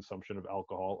scale consumption of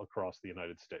alcohol across the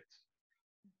United States.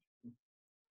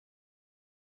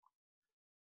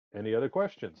 Any other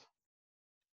questions?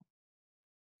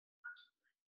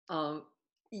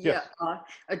 Yeah,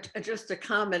 Yes. just a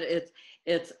comment.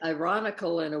 It's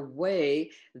ironical in a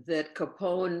way that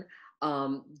Capone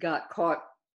got caught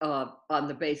on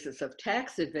the basis of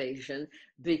tax evasion,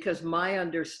 because my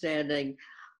understanding.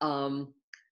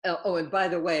 Oh, and by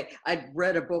the way, I'd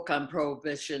read a book on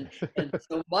Prohibition, and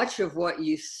so much of what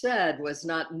you said was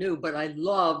not new, but I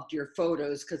loved your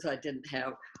photos because I didn't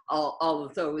have all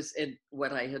of those in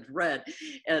what I had read.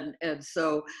 And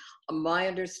so my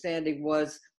understanding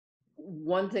was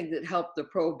one thing that helped the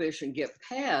prohibition get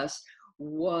passed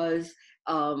was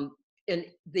in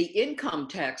the income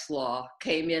tax law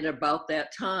came in about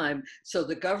that time, so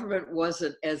the government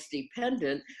wasn't as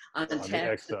dependent on On the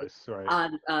taxes excise,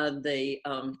 right. on the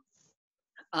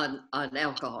on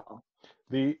alcohol.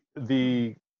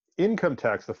 The income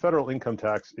tax, the federal income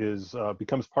tax, is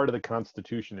becomes part of the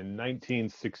Constitution in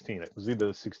 1916. It was either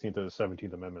the 16th or the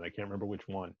 17th Amendment. I can't remember which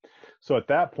one. So at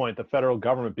that point, the federal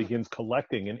government begins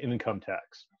collecting an income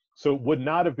tax. So it would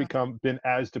not have been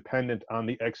as dependent on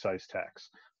the excise tax.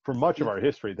 For much of our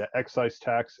history, the excise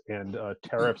tax and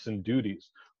tariffs and duties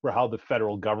were how the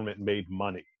federal government made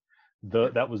money.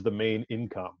 That was the main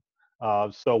income.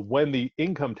 So when the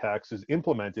income tax is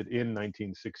implemented in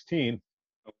 1916,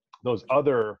 those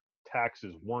other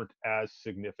taxes weren't as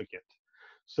significant.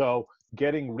 So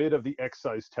getting rid of the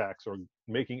excise tax or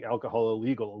making alcohol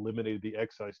illegal eliminated the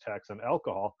excise tax on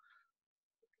alcohol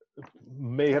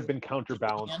may have been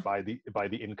counterbalanced by the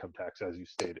income tax, as you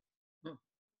stated.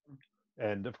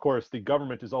 And of course, the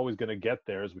government is always going to get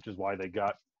theirs, which is why they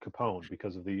got Capone,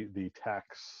 because of the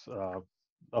tax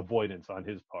avoidance on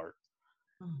his part.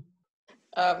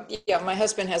 Yeah, my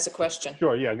husband has a question.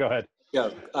 Sure, yeah, go ahead. Yeah,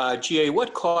 GA,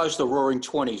 what caused the Roaring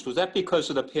 '20s? Was that because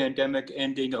of the pandemic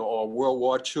ending or World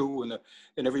War II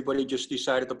and everybody just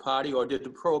decided to party, or did the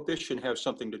Prohibition have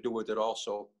something to do with it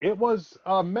also? It was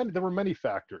there were many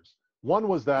factors. One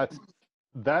was that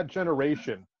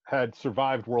generation had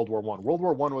survived World War I. World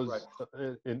War I was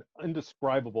an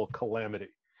indescribable calamity.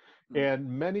 And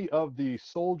many of the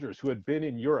soldiers who had been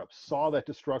in Europe saw that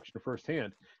destruction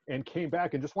firsthand and came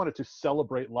back and just wanted to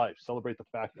celebrate life, celebrate the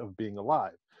fact of being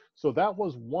alive. So that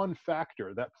was one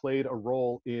factor that played a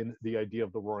role in the idea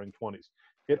of the Roaring '20s.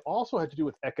 It also had to do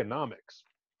with economics.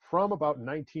 From about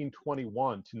 1921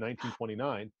 to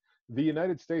 1929, the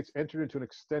United States entered into an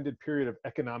extended period of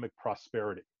economic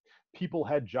prosperity. People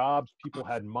had jobs, people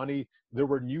had money, there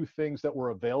were new things that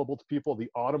were available to people. The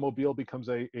automobile becomes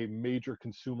a major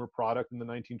consumer product in the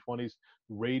 1920s.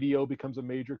 Radio becomes a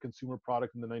major consumer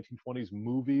product in the 1920s.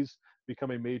 Movies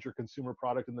become a major consumer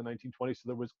product in the 1920s.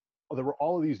 So there were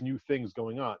all of these new things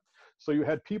going on. So you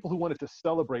had people who wanted to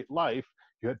celebrate life.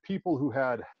 You had people who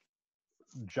had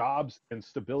jobs and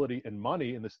stability and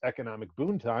money in this economic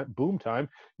boom time.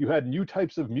 You had new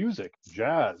types of music,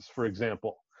 jazz, for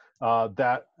example,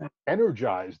 that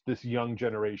energized this young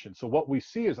generation. So what we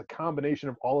see is a combination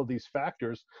of all of these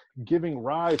factors giving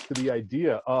rise to the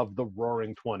idea of the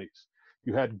Roaring '20s.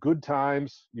 You had good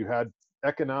times, you had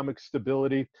economic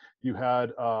stability, you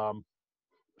had,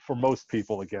 for most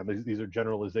people, again, these are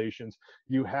generalizations,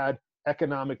 you had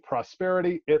economic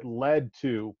prosperity. It led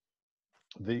to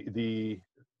the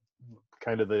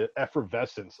kind of the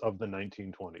effervescence of the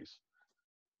 1920s.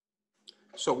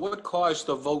 So what caused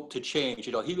the vote to change?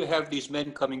 You know, he would have these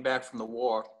men coming back from the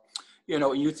war, you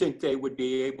know, and you think they would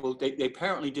be able, they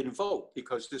apparently didn't vote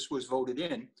because this was voted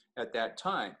in at that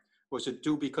time. Was it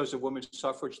due because of women's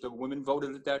suffrage? The women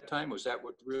voted at that time? Was that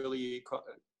what really?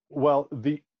 Well,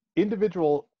 the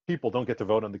individual people don't get to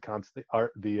vote on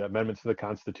the amendments to the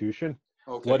Constitution.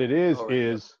 Okay. What it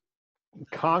is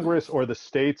Congress or the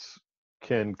states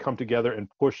can come together and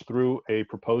push through a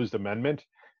proposed amendment,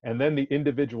 and then the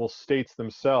individual states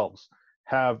themselves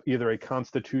have either a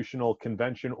constitutional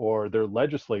convention or their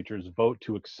legislatures vote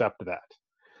to accept that.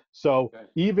 So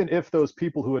even if those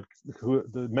people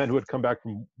the men who had come back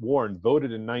from war and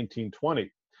voted in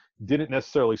 1920 didn't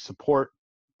necessarily support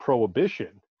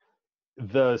prohibition,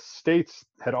 the states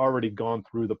had already gone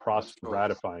through the process of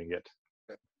ratifying it.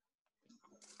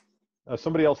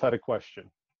 Somebody else had a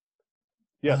question.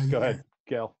 Yes, go ahead,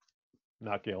 Gail.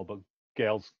 Not Gail, but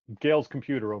Gail's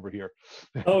computer over here.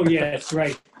 Oh, yes,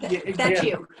 right. That's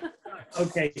you.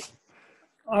 Okay.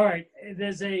 All right.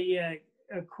 There's a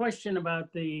question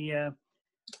about the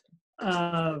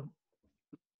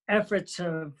efforts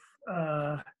of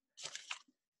I've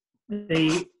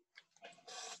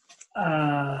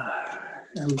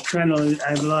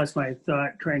lost my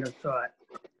train of thought.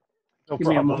 No Give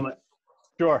problem. me a moment.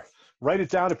 Sure. Write it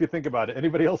down if you think about it.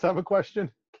 Anybody else have a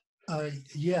question?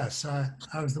 Yes, I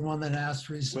was the one that asked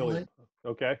recently. William.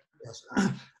 Okay. Yes.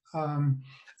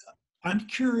 I'm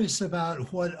curious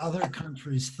about what other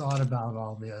countries thought about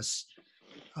all this,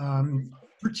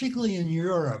 particularly in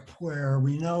Europe, where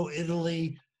we know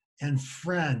Italy and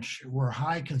French were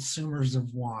high consumers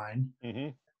of wine. Hmm.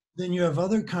 Then you have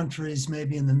other countries,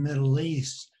 maybe in the Middle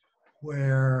East,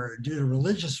 where due to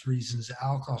religious reasons,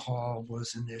 alcohol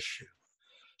was an issue.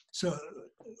 So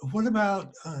what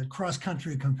about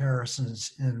cross-country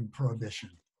comparisons in Prohibition?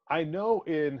 I know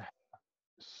in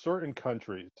certain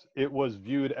countries it was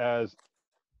viewed as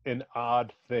an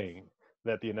odd thing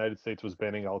that the United States was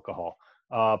banning alcohol.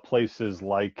 Places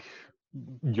like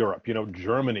Europe,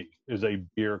 Germany is a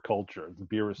beer culture.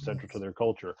 Beer is central to their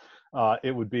culture.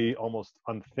 It would be almost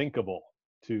unthinkable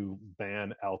to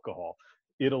ban alcohol.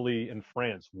 Italy and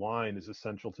France, wine is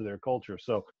essential to their culture.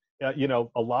 So, a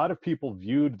lot of people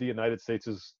viewed the United States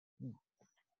as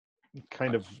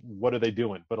kind of, what are they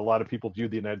doing? But a lot of people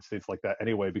viewed the United States like that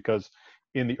anyway, because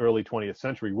in the early 20th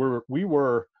century, we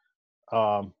were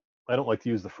I don't like to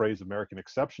use the phrase American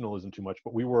exceptionalism too much,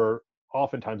 but we were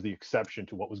oftentimes the exception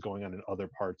to what was going on in other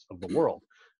parts of the world.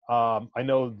 I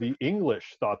know the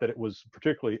English thought that it was,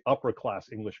 particularly upper class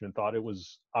Englishmen thought it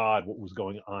was odd what was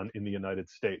going on in the United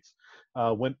States.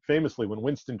 When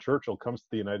Winston Churchill comes to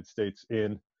the United States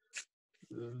in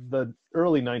the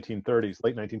early 1930s,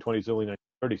 late 1920s, early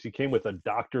 1930s, he came with a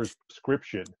doctor's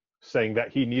prescription saying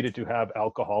that he needed to have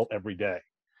alcohol every day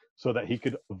so that he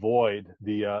could avoid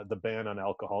the ban on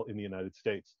alcohol in the United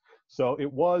States. So it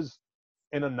was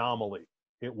an anomaly.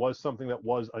 It was something that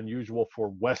was unusual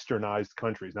for westernized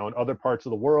countries. Now, in other parts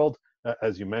of the world,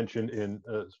 as you mentioned, in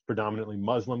predominantly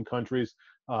Muslim countries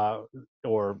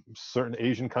or certain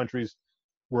Asian countries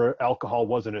where alcohol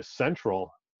wasn't as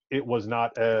central, it was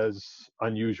not as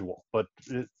unusual. But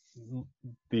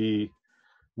the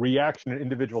reaction in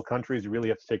individual countries, you really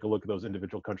have to take a look at those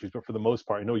individual countries. But for the most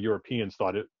part, I know Europeans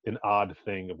thought it an odd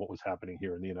thing of what was happening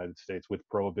here in the United States with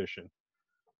Prohibition.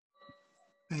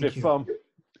 Thank you.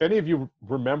 Any of you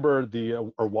remember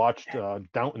or watched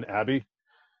Downton Abbey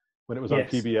when it was on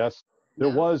Yes. PBS, there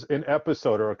No. was an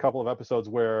episode or a couple of episodes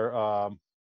where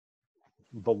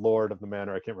the Lord of the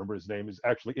Manor, I can't remember his name, is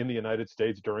actually in the United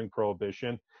States during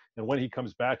Prohibition. And when he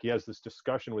comes back, he has this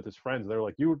discussion with his friends. They're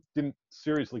like, "You didn't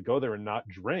seriously go there and not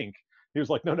drink?" He was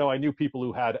like, "No, I knew people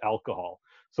who had alcohol."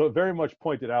 So it very much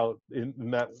pointed out in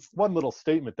that one little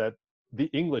statement that the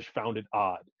English found it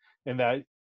odd, and that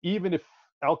even if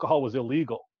alcohol was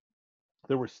illegal,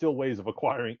 there were still ways of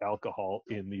acquiring alcohol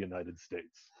in the United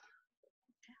States.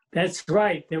 That's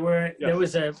right.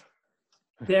 Yes.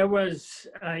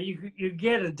 You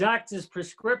get a doctor's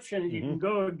prescription, you can Mhm.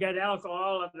 go and get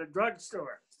alcohol at the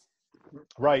drugstore.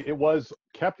 Right. It was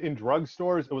kept in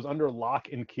drugstores. It was under lock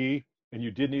and key, and you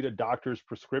did need a doctor's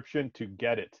prescription to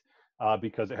get it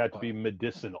because it had to be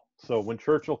medicinal. So when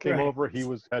Churchill came Right. over, he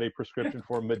had a prescription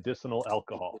for medicinal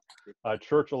alcohol.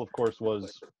 Churchill, of course,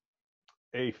 was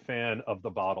a fan of the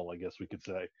bottle, I guess we could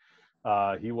say.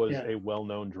 He was Yeah. a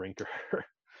well-known drinker.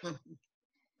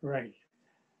 Right.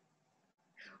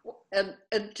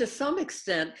 And to some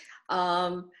extent,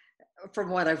 from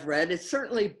what I've read, it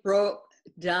certainly broke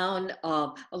down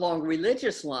along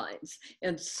religious lines.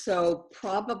 And so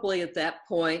probably at that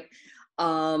point,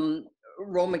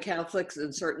 Roman Catholics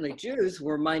and certainly Jews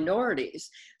were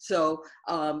minorities. So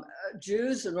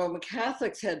Jews and Roman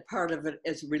Catholics had part of it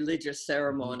as religious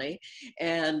ceremony.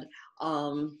 And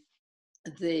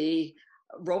the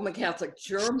Roman Catholic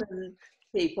German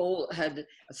people had,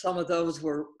 some of those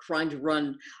were trying to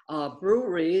run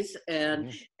breweries,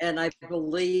 and I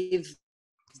believe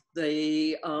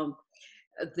the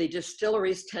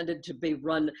distilleries tended to be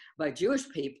run by Jewish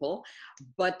people,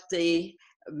 but the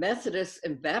Methodists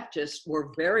and Baptists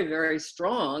were very, very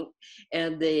strong,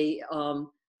 and the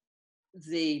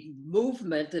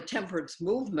movement, the temperance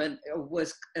movement,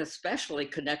 was especially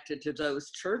connected to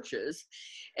those churches.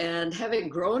 And having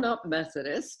grown up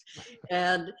Methodist,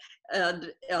 and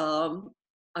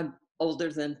I'm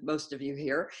older than most of you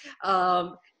here,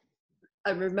 I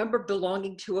remember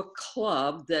belonging to a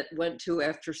club that went to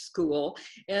after school,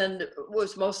 and it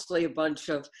was mostly a bunch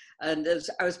of, and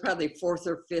I was probably 4th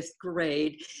or 5th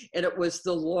grade, and it was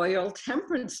the Loyal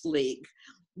Temperance League.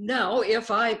 Now,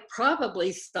 if I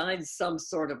probably signed some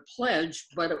sort of pledge,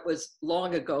 but it was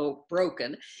long ago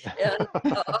broken,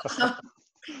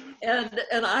 and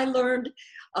I learned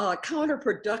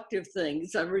counterproductive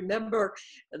things. I remember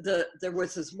there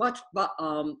was as much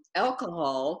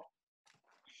alcohol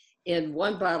in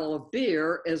one bottle of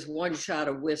beer as one shot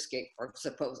of whiskey, or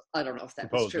I don't know if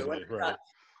that was true. Right.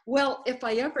 Well, if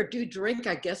I ever do drink,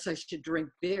 I guess I should drink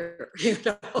beer, you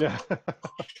know. Yeah.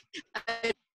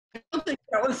 I don't think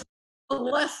that was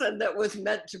lesson that was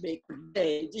meant to be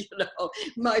conveyed. You know,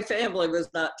 my family was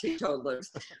not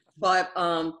teetotalers, but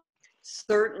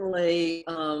certainly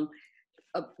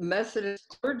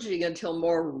Methodist clergy until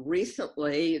more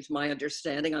recently, it's my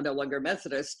understanding, I'm no longer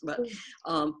Methodist, but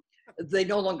they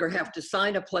no longer have to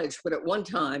sign a pledge. But at one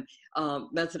time,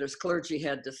 Methodist clergy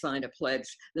had to sign a pledge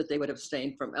that they would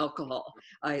abstain from alcohol.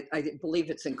 I believe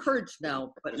it's encouraged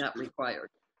now, but not required.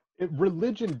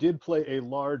 Religion did play a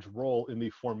large role in the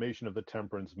formation of the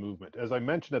temperance movement. As I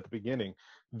mentioned at the beginning,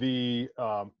 many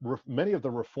of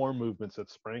the reform movements that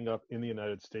sprang up in the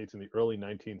United States in the early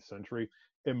 19th century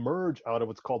emerge out of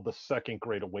what's called the Second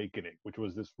Great Awakening, which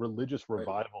was this religious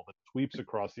revival that sweeps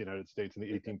across the United States in the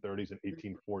 1830s and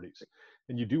 1840s.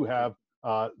 And you do have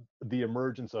the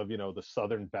emergence of, the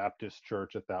Southern Baptist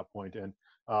Church at that point, and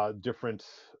different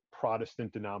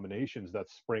Protestant denominations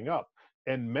that spring up.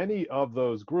 And many of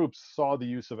those groups saw the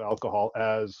use of alcohol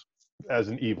as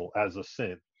an evil, as a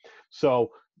sin. So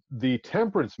the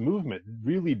temperance movement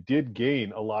really did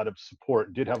gain a lot of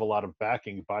support, did have a lot of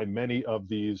backing by many of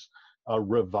these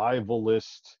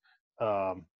revivalist,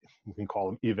 we can call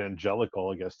them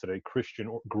evangelical, I guess today,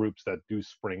 Christian groups that do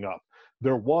spring up.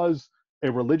 There was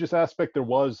a religious aspect. There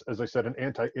was, as I said, an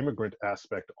anti-immigrant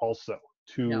aspect also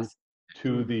to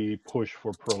the push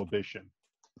for prohibition.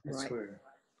 Right.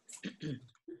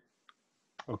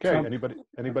 Okay,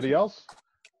 anybody else?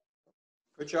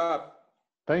 Good job.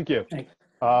 Thank you.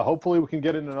 Hopefully we can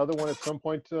get in another one at some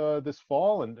point this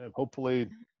fall, and hopefully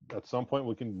at some point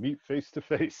we can meet face to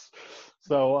face.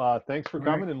 So thanks for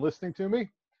coming and listening to me,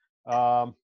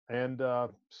 and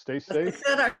stay safe. As I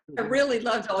said, I really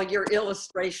loved all your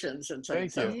illustrations and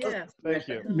things. Thank you. Yeah. Thank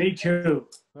you. Me too.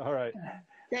 All right.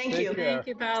 Thank Take you. care. Thank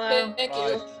you, Paolo. Thank Bye.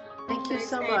 you. Thank you Stay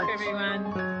so safe, much.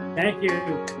 everyone. Thank you.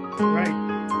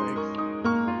 Right.